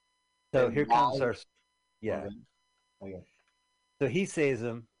 So here comes our... Yeah. Okay. So he saves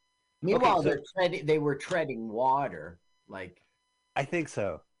him. Meanwhile, they were treading water. Like, I think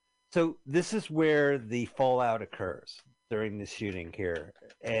so. So this is where the fallout occurs during the shooting here.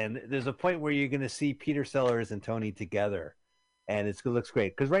 And there's a point where you're going to see Peter Sellers and Tony together. And it looks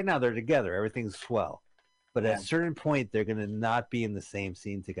great. Because right now they're together. Everything's swell. But at a certain point, they're going to not be in the same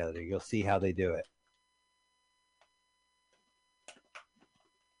scene together. You'll see how they do it.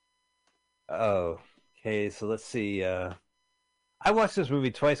 Oh, okay. So let's see. I watched this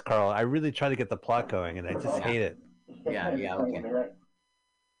movie twice, Carl. I really try to get the plot going, and I just hate it. Yeah, okay.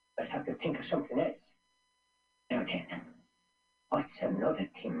 I'd have to think of something else. Now then, what's another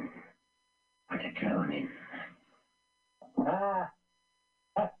thing for the drowning?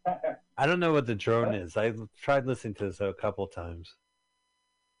 I don't know what the drone is. I've tried listening to this a couple times.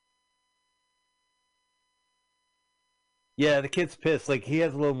 Yeah, the kid's pissed. Like, he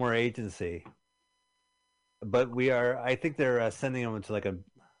has a little more agency. But I think they're sending him into like a...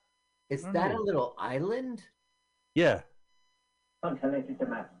 Is that a little island? Yeah. Translated the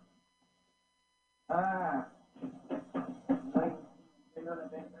map. Ah.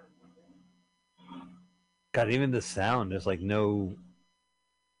 God, even the sound is like no.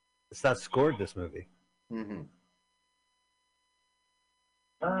 It's not scored. This movie. Mm-hmm.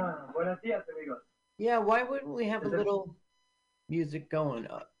 Buenos días, amigos. Yeah, why wouldn't we have a little music going?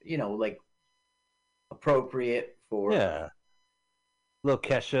 Like appropriate for. Yeah. Little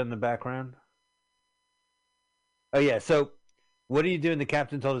Kesha in the background. Oh yeah. So, what are you doing? The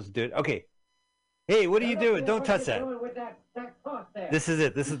captain told us to do it. Okay. Hey, what are you doing? Don't touch that. This is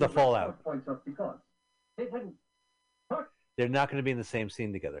it. This is the fallout. They're not going to be in the same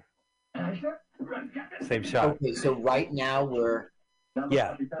scene together. Same shot. Okay, so right now we're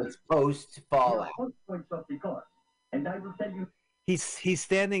Yeah. it's post fallout. And I will tell you. He's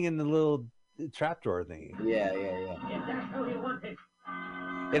standing in the little trapdoor thingy. Yeah.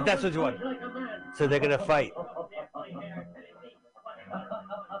 If that's what you want. So they're going to fight.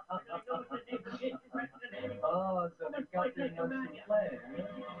 Oh, so the captain wants to play.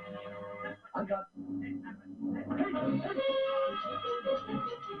 I got.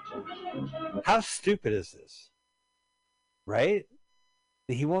 How stupid is this? Right?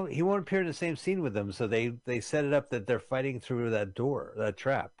 He won't appear in the same scene with them, so they set it up that they're fighting through that door, that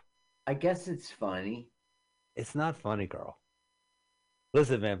trap. I guess it's funny. It's not funny, Carl.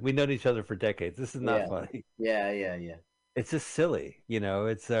 Listen, man, we've known each other for decades. This is not funny. Yeah. It's just silly,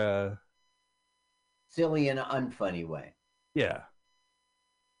 it's silly in an unfunny way. Yeah.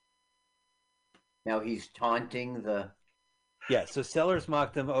 Now he's taunting the. Yeah, so Sellers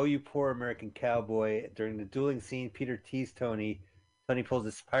mocked him, "Oh, you poor American cowboy." During the dueling scene, Peter teased Tony. Tony pulls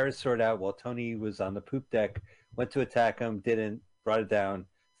his pirate sword out while Tony was on the poop deck, went to attack him, didn't, brought it down.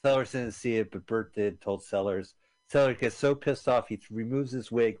 Sellers didn't see it, but Bert did, told Sellers. Sellers gets so pissed off, he removes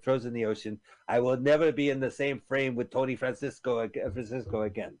his wig, throws it in the ocean. "I will never be in the same frame with Tony Francisco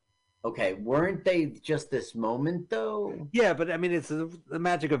again." Okay, weren't they just this moment, though? Yeah, but I mean, it's the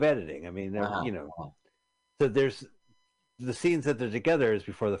magic of editing. I mean, So there's the scenes that they're together is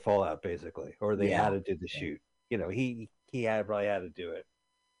before the fallout, basically, or they had to do the shoot. He probably had to do it.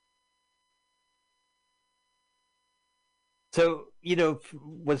 So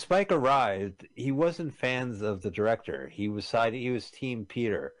when Spike arrived, he wasn't fans of the director. He was Team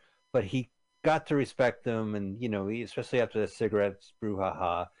Peter, but he got to respect him, and especially after the cigarettes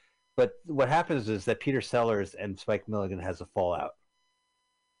brouhaha. But what happens is that Peter Sellers and Spike Milligan has a fallout.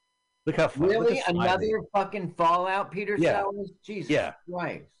 Look how fun. Really? Another fucking fallout, Peter Sellers? Jesus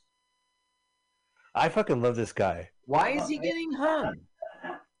Christ. I fucking love this guy. Why is he getting hung?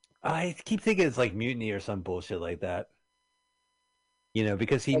 I keep thinking it's like mutiny or some bullshit like that.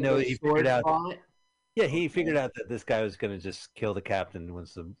 Because he figured out. Yeah, he figured out that this guy was going to just kill the captain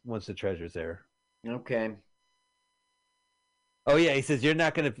once the treasure's there. Okay. Oh yeah, he says you're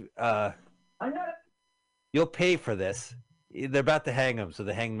not going to. You'll pay for this. They're about to hang him, so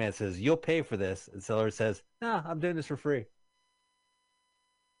the hangman says, "You'll pay for this," and Sellers says, "No, I'm doing this for free."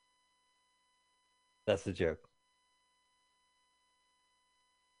 That's the joke.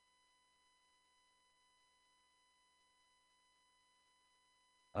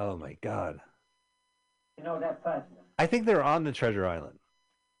 Oh my God! That fast. I think they're on the treasure island.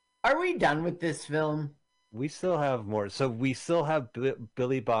 Are we done with this film? We still have more. So we still have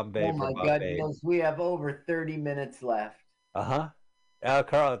Billy Bombay. Oh my God! We have over 30 minutes left. Carl,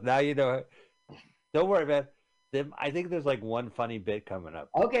 now you know. Don't worry, man. I think there's like one funny bit coming up.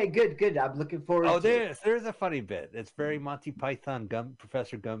 Okay, good. I'm looking forward to it. There's a funny bit. It's very Monty Python,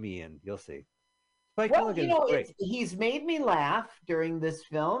 Professor Gummy-ian. You'll see. Spike Well, Milligan's great. he's made me laugh during this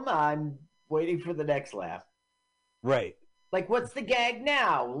film. I'm waiting for the next laugh. Right. Like, what's the gag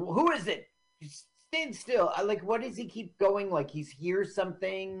now? Who is it? Stand still. What does he keep going? Like, he's hears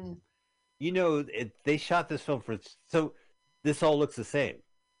something? They shot this film so this all looks the same.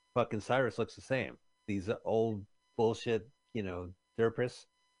 Fucking Cyrus looks the same. These old bullshit, Derpris.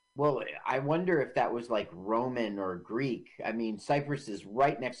 Well, I wonder if that was like Roman or Greek. I mean, Cyprus is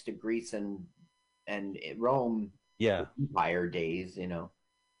right next to Greece and Rome. Yeah. Empire days,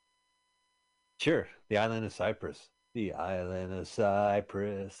 Sure. The island of Cyprus. The island of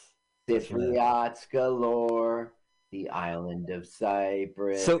Cyprus. Cypriots galore. The island of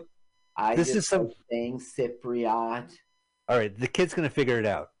Cyprus. So this is saying Cypriot. All right, the kid's gonna figure it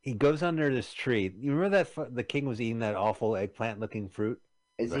out. He goes under this tree. You remember that the king was eating that awful eggplant-looking fruit?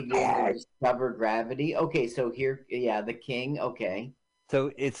 Is he going to discover gravity? Okay, so here, the king. Okay.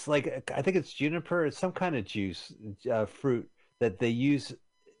 So it's like I think it's juniper. It's some kind of juice, fruit that they use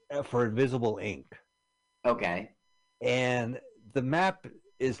for invisible ink. Okay. And the map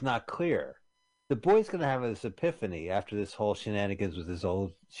is not clear. the boy's going to have this epiphany after this whole shenanigans with his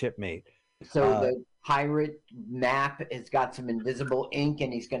old shipmate. So the pirate map has got some invisible ink,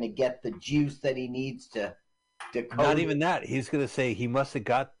 and he's going to get the juice that he needs to decode. Not even that. He's going to say he must have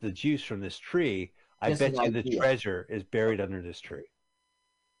got the juice from this tree. I bet you the treasure is buried under this tree.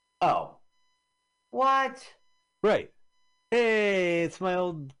 Oh. What? Right. Hey, it's my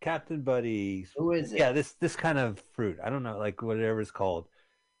old captain buddy. Who is it? Yeah, this kind of fruit. I don't know, like whatever it's called.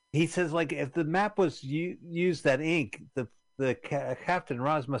 He says, like, if the map was used that ink, the Captain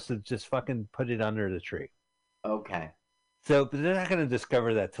Roz must have just fucking put it under the tree. Okay. So, but they're not going to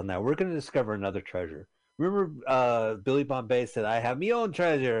discover that till now. We're going to discover another treasure. Remember, Billy Bombay said, "I have my own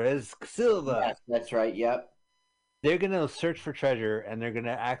treasure. It's silver." Yes, that's right. Yep. They're going to search for treasure, and they're going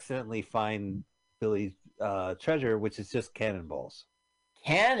to accidentally find Billy's treasure, which is just cannonballs.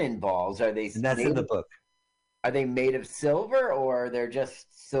 Cannonballs? Are they? And that's in the book. Are they made of silver, or they're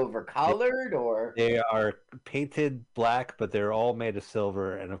just silver colored, or they are painted black, but they're all made of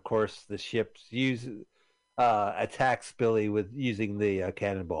silver? And of course, the ship attacks Billy with using the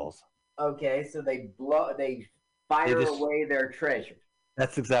cannonballs. Okay, so they fire away their treasure.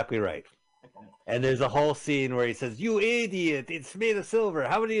 That's exactly right. And there's a whole scene where he says, "You idiot! It's made of silver.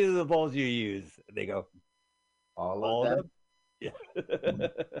 How many of the balls you use?" And they go, "All of them." Yeah.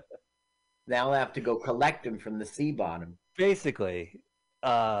 Now I'll have to go collect them from the sea bottom. Basically,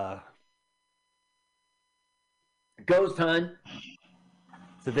 ghost hunt.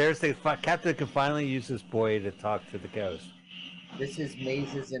 So there's the captain can finally use this boy to talk to the ghost. This is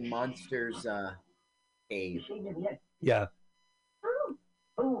Mazes and Monsters cave. Yeah.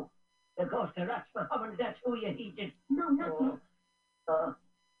 Oh, the ghost of Rats Muhammad, that's who you needed. No, not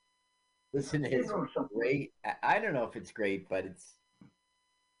Listen, it's great. I don't know if it's great, but it's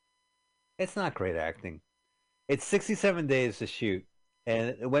not great acting. It's 67 days to shoot,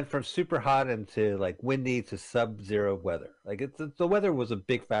 and it went from super hot into like windy to sub-zero weather. Like the weather was a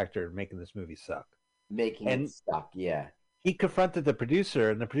big factor in making this movie suck. Making it suck, yeah. He confronted the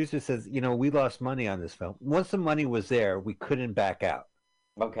producer, and the producer says, "We lost money on this film. Once the money was there, we couldn't back out."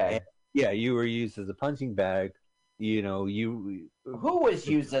 Okay. And, yeah, you were used as a punching bag. Who was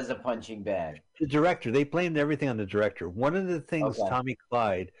used as a punching bag? The director. They blamed everything on the director. One of the things Tommy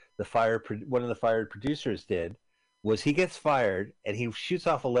Clyde, one of the fired producers, did was he gets fired and he shoots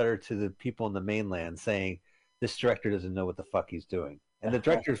off a letter to the people in the mainland saying, "This director doesn't know what the fuck he's doing." And the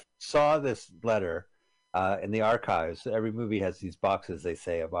director saw this letter in the archives. Every movie has these boxes, they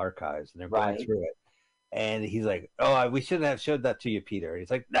say, of archives, and they're going through it. And he's like, "Oh, we shouldn't have showed that to you, Peter." And he's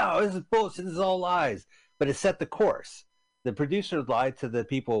like, "No, this is bullshit. This is all lies." But it set the course. The producer lied to the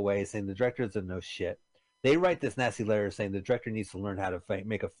people away, saying the director doesn't know shit. They write this nasty letter saying the director needs to learn how to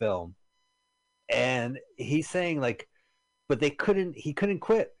make a film. And he's saying, like, but he couldn't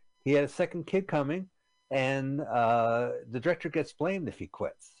quit. He had a second kid coming, and the director gets blamed if he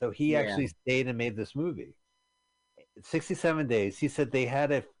quits. So he actually stayed and made this movie. 67 days. He said they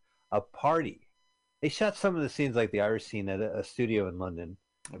had a party. They shot some of the scenes, like the Irish scene, at a studio in London,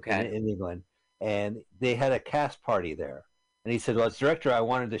 in England, and they had a cast party there. And he said, "Well, as director, I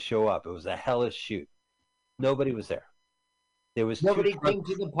wanted to show up. It was a hellish shoot. Nobody was there. There was nobody came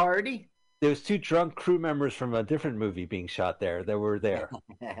to the party. There was 2 drunk crew members from a different movie being shot there that were there."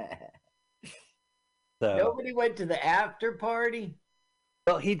 So, nobody went to the after party.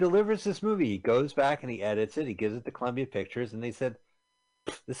 Well, he delivers this movie. He goes back and he edits it. He gives it to Columbia Pictures, and they said,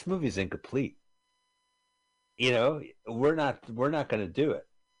 "This movie's incomplete. We're not going to do it."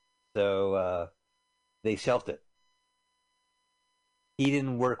 So they shelved it. He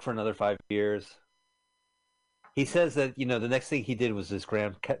didn't work for another 5 years. He says that, the next thing he did was this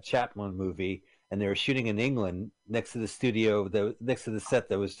Graham Chapman movie, and they were shooting in England next to the studio, next to the set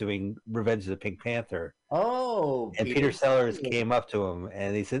that was doing Revenge of the Pink Panther. Oh. And Peter Sellers came up to him,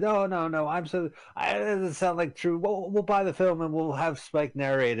 and he said, "Oh, no, that doesn't sound like true. We'll buy the film, and we'll have Spike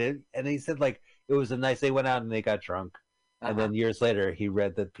narrate it." And he said, like, it was they went out and they got drunk. And then years later, he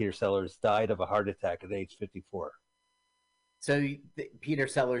read that Peter Sellers died of a heart attack at age 54. So Peter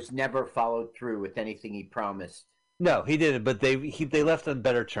Sellers never followed through with anything he promised. No, he didn't. But they left on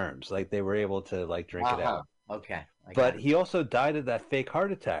better terms. Like, they were able to drink it out. Okay. But he also died of that fake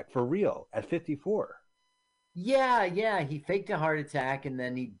heart attack for real at 54. Yeah. He faked a heart attack, and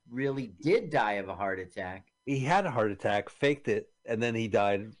then he really did die of a heart attack. He had a heart attack, faked it, and then he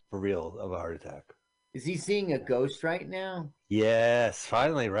died for real of a heart attack. Is he seeing a ghost right now? Yes,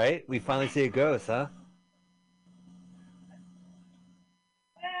 finally, right? We finally see a ghost, huh?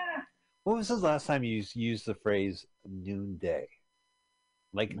 When was the last time you used the phrase noonday?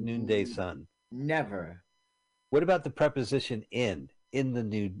 Like noonday sun? Never. What about the preposition in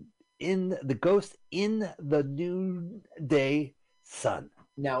the in the noonday sun.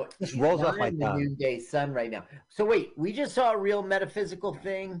 Now, This he's rolls not off my in the tongue. noonday sun right now. So wait, we just saw a real metaphysical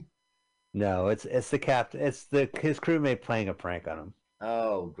thing? No, it's the captain. It's his crewmate playing a prank on him.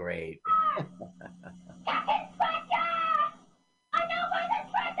 Oh, great. Captain Spectre! I know where the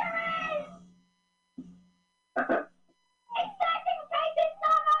treasure is! Extracting traces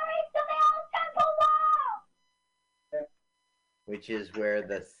summaries to the old temple wall! Which is where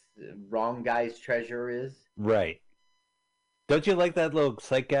the wrong guy's treasure is? Right. Don't you like that little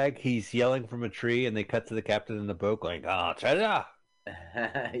sight gag? He's yelling from a tree, and they cut to the captain in the boat going, "Ah, treasure!"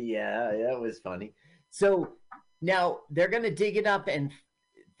 Yeah, that was funny. So now they're going to dig it up and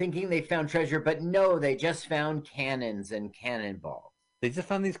thinking they found treasure, but no, they just found cannons and cannonballs. They just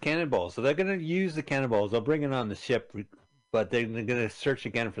found these cannonballs, so they're going to use the cannonballs. They'll bring it on the ship, but they're going to search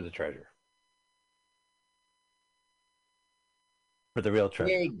again for the treasure. For the real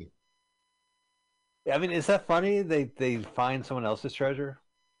treasure. Big. I mean, is that funny? They find someone else's treasure?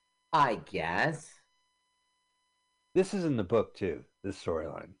 I guess. This is in the book, too, this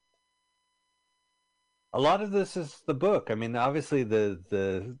storyline. A lot of this is the book. I mean, obviously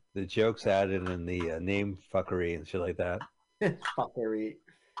the jokes added and the name fuckery and shit like that. Fuckery.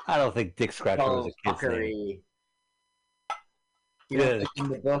 I don't think Dick Scratcher was a kid's name. Fuckery. You know, in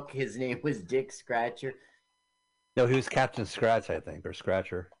the book, his name was Dick Scratcher. No, he was Captain Scratch, I think, or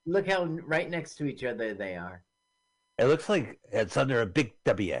Scratcher. Look how right next to each other they are. It looks like it's under a big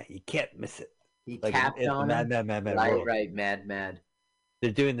W. You can't miss it. He Like tapped on Mad him. World. Right, Mad.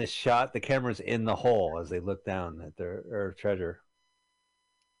 They're doing this shot. The camera's in the hole as they look down at their treasure.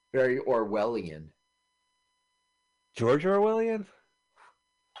 Very Orwellian. George Orwellian?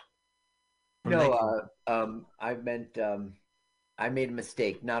 No, I meant I made a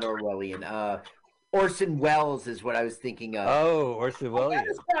mistake. Not Orwellian. Orson Welles is what I was thinking of. Oh, Orson Welles. I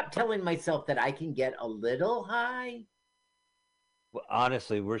gotta stop telling myself that I can get a little high. Well,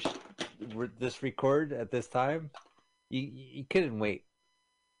 honestly, we're this record at this time. You couldn't wait.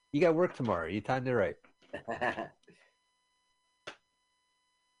 You got work tomorrow. You timed it right.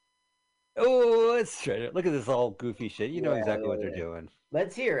 Oh, let's try it. Look at this all goofy shit. You know exactly what they're doing.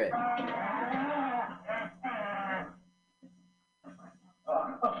 Let's hear it.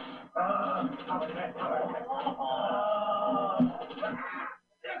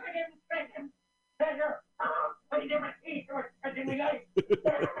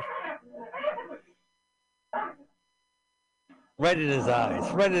 Right in his eyes.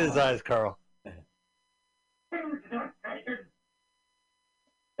 Right in his eyes, Carl.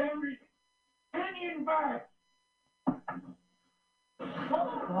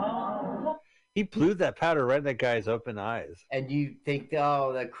 He blew that powder right in that guy's open eyes. And you think,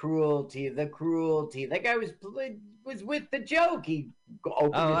 oh, the cruelty. That guy was with the joke. He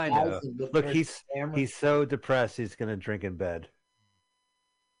opened his eyes and looked. Look, he's so depressed he's gonna drink in bed.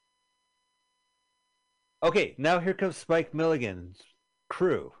 Okay, now here comes Spike Milligan's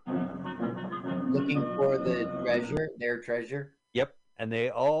crew. Looking for their treasure. Yep, and they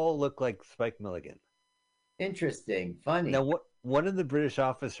all look like Spike Milligan. Interesting, funny. Now, one of the British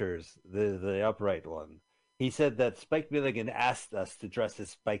officers, the upright one, he said that Spike Milligan asked us to dress as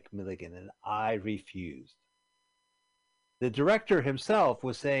Spike Milligan, and I refused. The director himself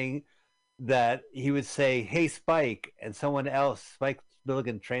was saying that he would say, "Hey, Spike," and someone else, Spike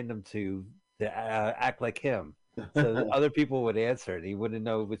Milligan, trained them to act like him. So other people would answer, and he wouldn't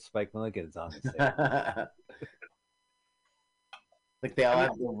know which Spike Milligan is on the stage. Like they all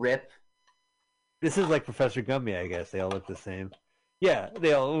have the rip. This is like Professor Gumby, I guess. They all look the same. Yeah,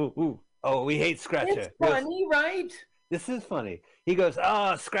 they all, oh, we hate Scratcher. It's funny, right? This is funny. He goes,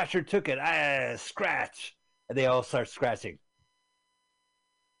 oh, Scratcher took it. Scratch. And they all start scratching.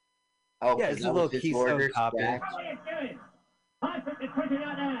 Oh, yeah, it's a little Keystone copy. I put the treasure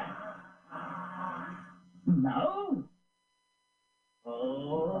out there. No.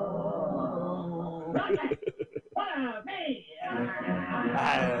 Oh. Follow me.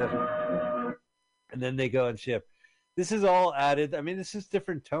 And then they go and ship. This is all added. I mean, this is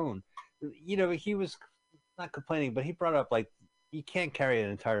different tone. You know, he was not complaining, but he brought up, like, you can't carry an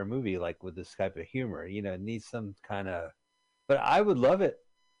entire movie, like, with this type of humor. You know, it needs some kind of... But I would love it.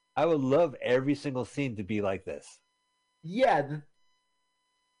 I would love every single scene to be like this. Yeah.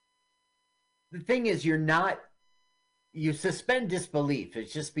 The thing is, you suspend disbelief.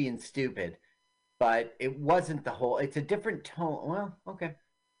 It's just being stupid. But it wasn't the whole... It's a different tone. Well, okay.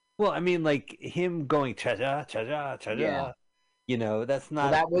 Well, I mean, like, him going cha-cha, cha-cha, cha-cha. Yeah. You know, that's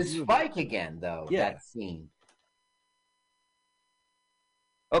not... Well, that was Spike again, though, that scene.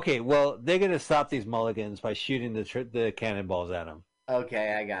 Okay, well, they're going to stop these mulligans by shooting the cannonballs at them.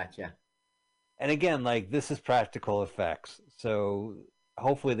 Okay, I gotcha. And again, like this is practical effects, so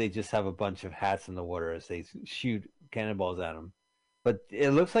hopefully they just have a bunch of hats in the water as they shoot cannonballs at him. But it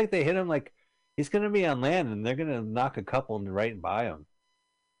looks like they hit him like he's going to be on land, and they're going to knock a couple right by him.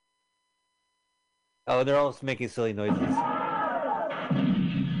 Oh, they're all making silly noises.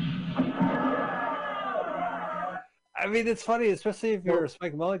 I mean, it's funny, especially if you're a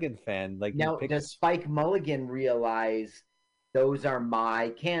Spike Mulligan fan. Like, now, does Spike Mulligan realize those are my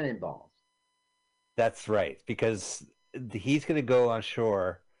cannonballs? That's right, because he's going to go on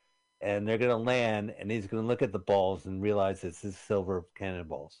shore, and they're going to land, and he's going to look at the balls and realize it's his silver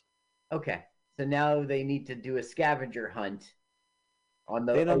cannonballs. Okay, so now they need to do a scavenger hunt on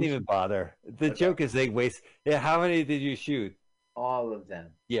the. They don't even bother. The joke is they waste. Yeah, how many did you shoot? All of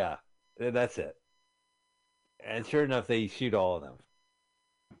them. Yeah, that's it. And sure enough, they shoot all of them.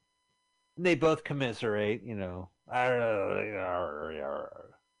 And they both commiserate, you know.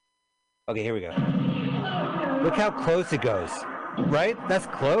 Okay, here we go. Look how close it goes. Right? That's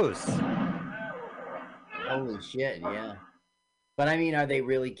close. Holy shit, yeah. But I mean, are they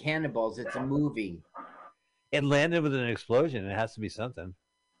really cannonballs? It's a movie. It landed with an explosion. It has to be something.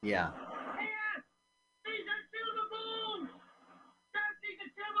 Yeah.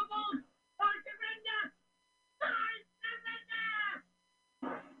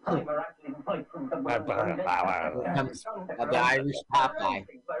 The Irish Popeye.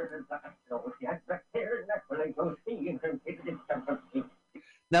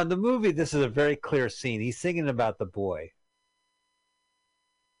 Now, the movie, this is a very clear scene. He's singing about the boy.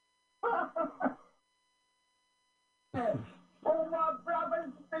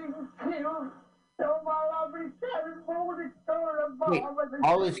 Wait,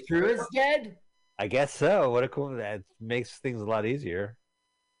 all his crew is dead? I guess so. What a cool. That makes things a lot easier.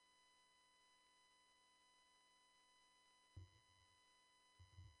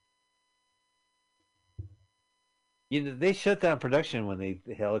 You know, they shut down production when they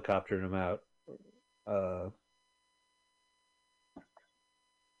helicoptered him out.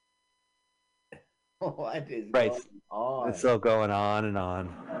 What is right. going on? It's still going on and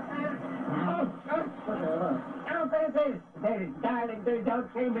on. Darling,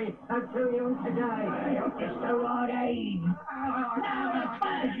 don't kill me. I'm too young to die. I'm just a old age.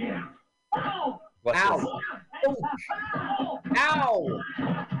 What's Ow! this? Ow!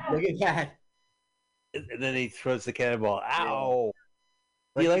 Look at that. And then he throws the cannonball. Ow!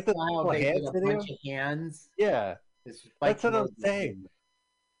 Do you like the hands video? bunch of hands? Yeah. That's what I'm saying.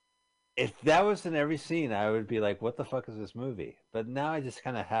 If that was in every scene, I would be like, what the fuck is this movie? But now I just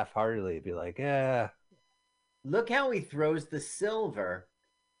kind of half-heartedly be like, yeah. Look how he throws the silver.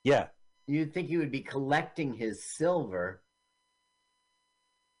 Yeah. You'd think he would be collecting his silver.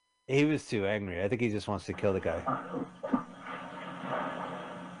 He was too angry. I think he just wants to kill the guy.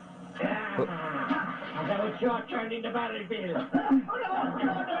 That was your turn in the battlefield. No.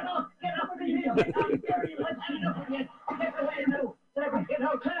 Get up in here. Let's have enough of this. Get away now.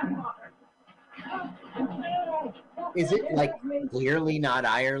 Is it like clearly not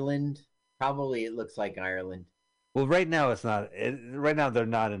Ireland? Probably it looks like Ireland. Well, right now it's not. Right now they're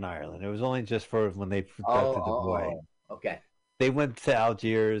not in Ireland. It was only just for when they abducted the boy. Okay. They went to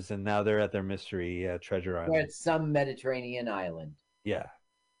Algiers and now they're at their mystery treasure island. They're at some Mediterranean island. Yeah.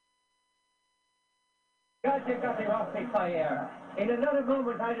 God, you got the off me fire. In another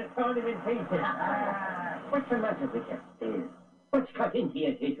moment, I'd have torn him in pieces. What's the matter with you? What's got into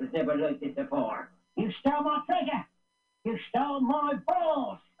you? It was never like this before. You stole my treasure. You stole my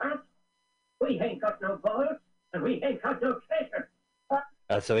balls. Huh? We ain't got no balls, and we ain't got no treasure.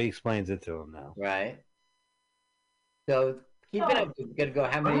 So he explains it to him now. Right. So keep it up. We're gonna go.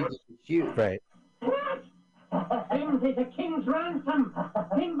 How many did you shoot? Right. What? Things is a king's ransom.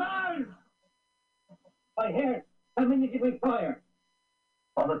 Involved. I heard. How many did we fire?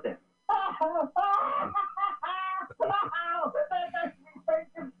 All of them.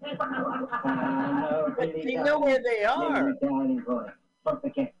 They know where they are. Darling boy. Don't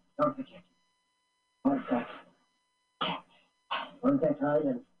forget. On that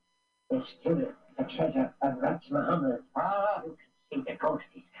island, there's still a treasure of Rats Muhammad. You can see the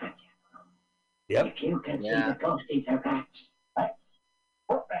ghosties, can't you? Yep. If you can see the ghosties of rats. Rats?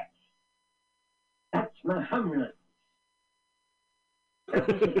 What rats? That's Muhammad. Now,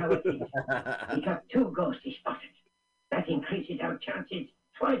 this is how it is. We got 2 ghosties spotted. That increases our chances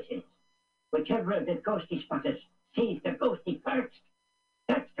twice. Whichever of the ghosty spotters sees the ghosty first,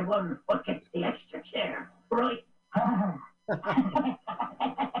 that's the one what gets the extra share, right? That's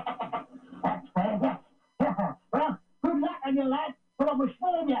fair, yes. Well, good luck on you, lad. But I must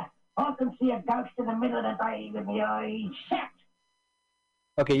warn you, I can see a ghost in the middle of the day with my eyes shut.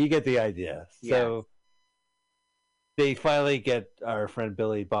 Okay, you get the idea. So they finally get our friend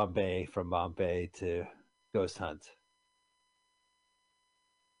Billy Bombay from Bombay to ghost hunt.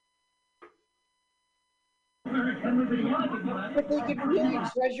 But they could really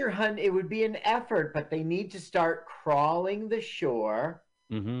treasure hunt. It would be an effort, but they need to start crawling the shore.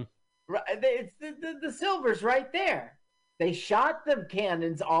 Mm-hmm. It's the silver's right there. They shot the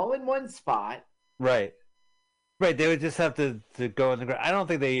cannons all in one spot. Right. Right, they would just have to go on the ground. I don't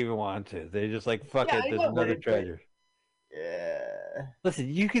think they even want to. They're just like, fuck it, there's another treasure. Yeah. Listen,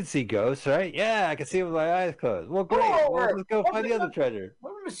 you can see ghosts, right? Yeah, I can see them with my eyes closed. Well, great. Well, let's go find the other treasure.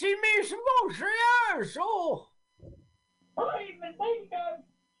 Want to see me some ghosts? Yes. Oh. Hey, Miss Bingo!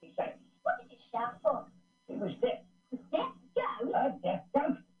 She said, what did you shout for? It was death. Death ghost? Death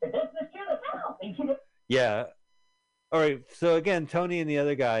ghost. The death was killer now. Thinking it. Yeah. All right. So again, Tony and the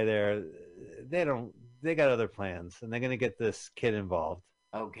other guy there, they got other plans, and they're going to get this kid involved.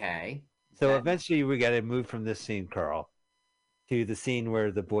 Okay. So eventually we got to move from this scene, Carl, to the scene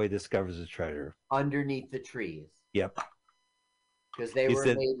where the boy discovers the treasure. Underneath the trees. Yep. Because they were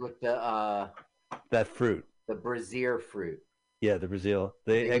made with the... that fruit. The brazier fruit. Yeah, the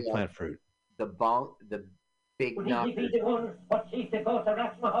eggplant fruit. The big He's the one what sees the ghost of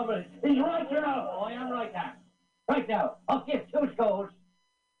Ras Muhammad. He's right here now. Oh, I am right now. Right now. I'll give 2 scores.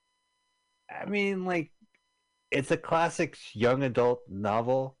 I mean, like, it's a classic young adult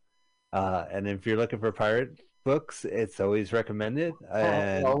novel. And if you're looking for pirate books, it's always recommended.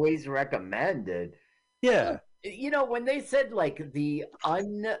 Always recommended. Yeah. You know, when they said, like, the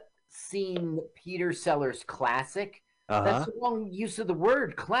unseen Peter Sellers classic, that's the wrong use of the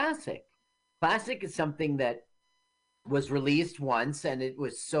word classic. Classic is something that was released once, and it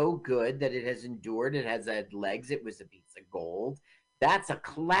was so good that it has endured. It has had legs. It was a piece of gold. That's a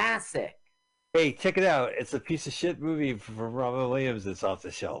classic. Hey, check it out. It's a piece of shit movie from Robin Williams that's off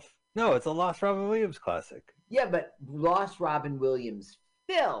the shelf. No, it's a Lost Robin Williams classic. Yeah, but Lost Robin Williams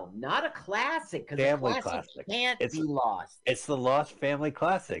film, not a classic, because a classic can't be lost. It's the Lost Family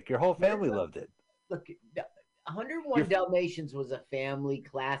classic. Your whole family loved it. Look, 101 Dalmatians was a family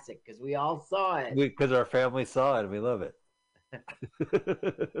classic because we all saw it. Because our family saw it and we love it.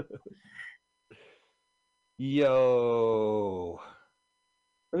 Yo.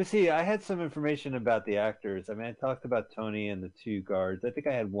 Let me see. I had some information about the actors. I mean, I talked about Tony and the 2 guards. I think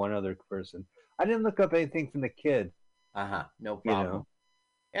I had one other person. I didn't look up anything from the kid. No problem.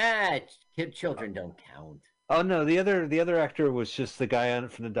 Children don't count. Oh no, the other actor was just the guy on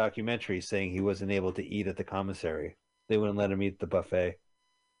from the documentary saying he wasn't able to eat at the commissary. They wouldn't let him eat the buffet,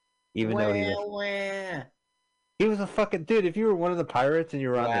 even though he was a fucking dude. If you were one of the pirates and you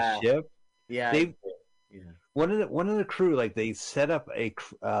were on the ship, one of the crew, like, they set up a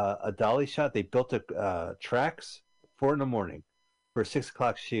dolly shot. They built tracks 4 a.m. for a 6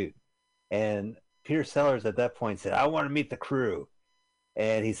 o'clock shoot, and Peter Sellers at that point said, "I want to meet the crew."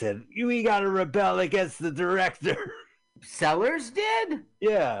 And he said, "We got to rebel against the director." Sellers did?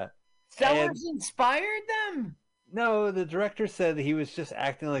 Yeah. Sellers inspired them? No, the director said he was just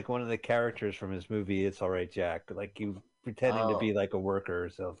acting like one of the characters from his movie, It's All Right, Jack. Like, he was pretending to be like a worker or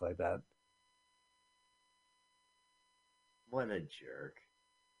stuff like that. What a jerk.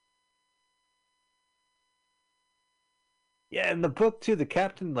 Yeah, in the book, too, the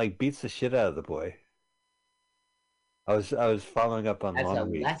captain, like, beats the shit out of the boy. I was following up on Long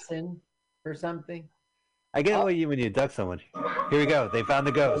Week. As a lesson or something? I get what you when you duck someone. Here we go. They found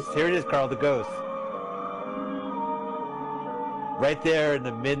the ghost. Here it is, Carl, the ghost. Right there in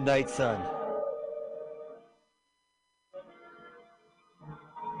the midnight sun.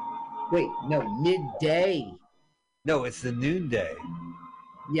 Wait, no, midday. No, it's the noonday.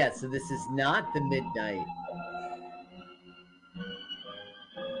 Yeah, so this is not the midnight.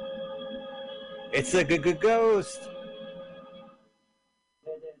 It's a good ghost.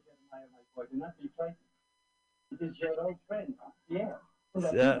 Do not be frightened. It is your old friend. Yeah.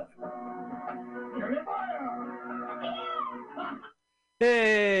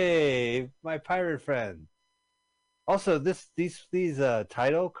 Hey, my pirate friend. Also, these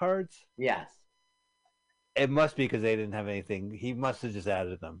title cards. Yes. It must be because they didn't have anything. He must have just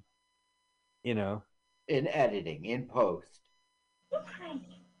added them. You know. In editing, in post.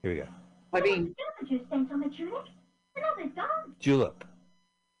 Here we go. I mean, sent on the tunic. Another's gone. Julep.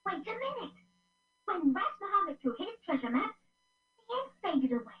 Wait a minute. When Ras Muhammad threw his treasure map, the ink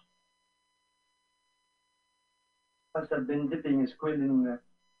faded away. Must have been dipping his quill in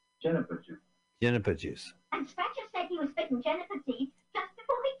juniper juice. Juniper juice. And Scratcher said he was spitting juniper seeds just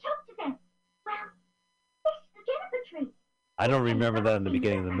before he choked to death. Well, this is the juniper tree. I don't remember that in the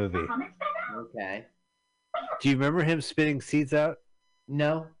beginning of the movie. Okay. Do you remember him spitting seeds out?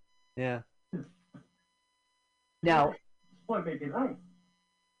 No. Yeah. Now, Boy may be right.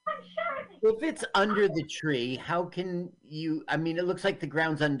 I'm sure of it. if it's under the tree, how can you? I mean, it looks like the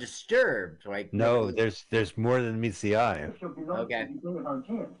ground's undisturbed. Like No, there's more than meets the eye. It should belong Okay. to the beginning of our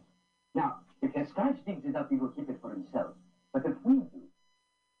tale. Now, if the Scotch digs it up, he will keep it for himself. But if we do,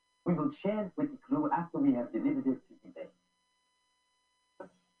 we will share with the crew after we have delivered it to the bay.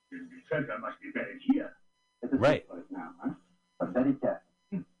 The treasure must be buried here. Right. Now, huh? But very careful.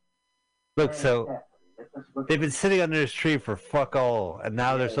 Look, Very so careful. Let us look they've been sitting under this tree for fuck all, and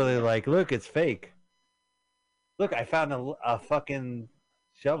now they're suddenly like, look, it's fake. Look, I found a fucking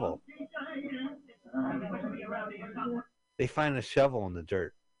shovel. They find a shovel in the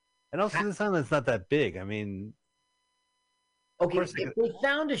dirt. And also, this island's not that big. I mean, Okay, if they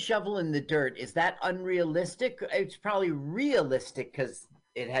found a shovel in the dirt, is that unrealistic? It's probably realistic because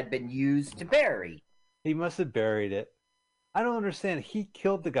it had been used to bury. he must have buried it. I don't understand. He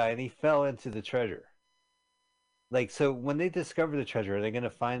killed the guy and he fell into the treasure. Like, so when they discover the treasure, are they going to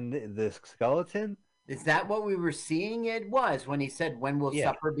find the skeleton? Is that what we were seeing? It was when he said, "When will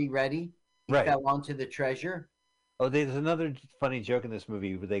supper be ready?" He Right. fell onto the treasure. Oh, there's another funny joke in this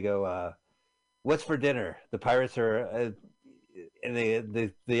movie where they go, "What's for dinner?" The pirates are, and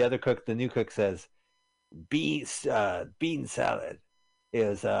the other cook, the new cook, says, "Bean salad." He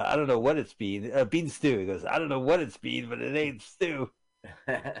goes, "I don't know what it's bean. Bean stew." He goes, "I don't know what it's bean, but it ain't stew."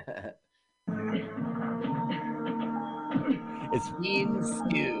 It's bean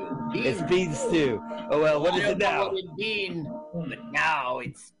stew. It's bean stew. Oh well, what is it now? What it bean, but now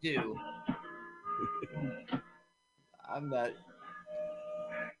it's stew. I'm not.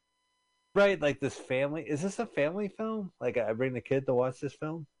 Right, like this family. Is this a family film? Like I bring the kid to watch this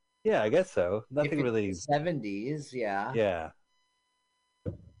film? Yeah, I guess so. Nothing If it's really. 70s, yeah. Yeah.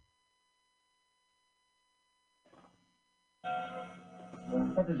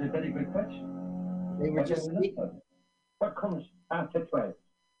 That is a very good question. They were just What comes after 12?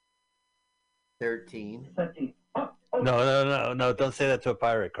 13. 13. No. Don't say that to a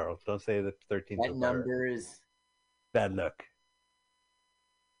pirate, Carl. Don't say that 13 to a That pirate. number is Bad luck.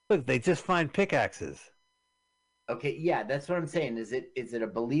 Look, they just find pickaxes. okay. Yeah, that's what I'm saying. Is it a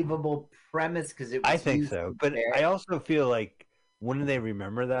believable premise? Because it was I think used so. to But bury- I also feel like, wouldn't they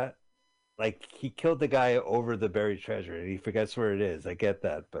remember that? Like, he killed the guy over the buried treasure and he forgets where it is. I get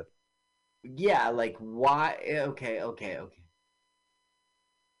that, but. Yeah, like why? Okay.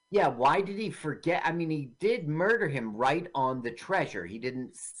 Yeah, why did he forget? I mean, he did murder him right on the treasure. He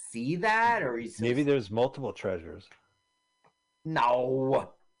didn't see that, or he's Maybe there's multiple treasures.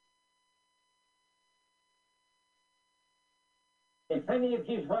 no. If any of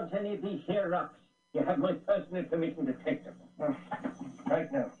these want any of these here rocks, you have my personal permission to take them.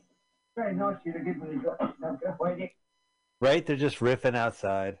 Right now. Very nice of you to give me the job. Now, go away. Right? They're just riffing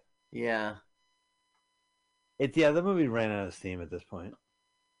outside. Yeah. The movie ran out of steam at this point.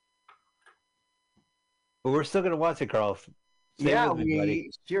 But we're still going to watch it, Carl. Stay Yeah, with me, buddy.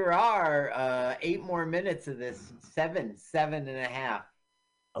 we sure are. 8 more minutes of this. Seven and a half.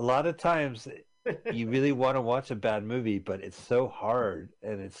 A lot of times you really want to watch a bad movie, but it's so hard,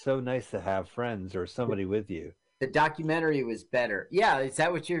 and it's so nice to have friends or somebody with you. The documentary was better. Yeah, is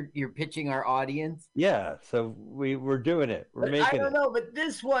that what you're pitching our audience? Yeah, so we're doing it. We're But making I don't it. know, but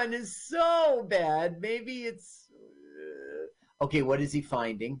this one is so bad. Maybe it's okay. What is he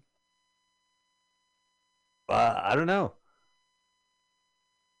finding? I don't know.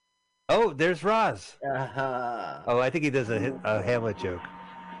 Oh, there's Roz. Uh-huh. I think he does a Hamlet joke.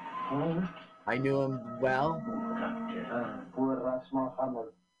 I knew him well. Poor small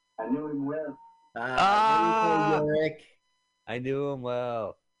Hamlet. I knew him well. Yorick. I knew him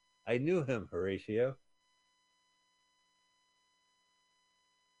well. I knew him, Horatio.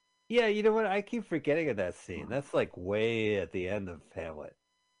 Yeah, you know what? I keep forgetting of that scene. That's like way at the end of Hamlet,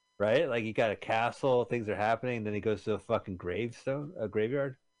 right? Like you got a castle, things are happening, and then he goes to a fucking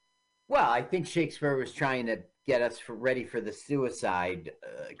graveyard. Well, I think Shakespeare was trying to get us ready for the suicide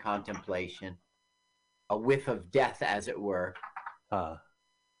contemplation, a whiff of death, as it were. Huh.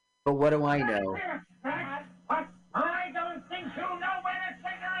 But what do I know? I don't think you know where the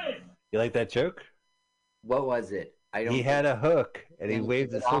singer is. You like that joke? What was it? He had a hook, and he And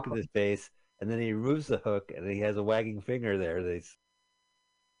waved he his took it hook off in his face, and then he removes the hook, and he has a wagging finger there.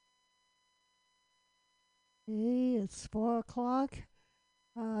 Hey, it's 4 o'clock.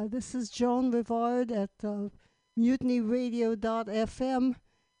 This is Joan Rivard at MutinyRadio.fm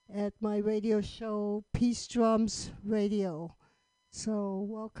at my radio show Peace Drums Radio. So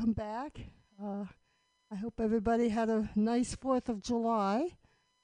welcome back. I hope everybody had a nice 4th of July.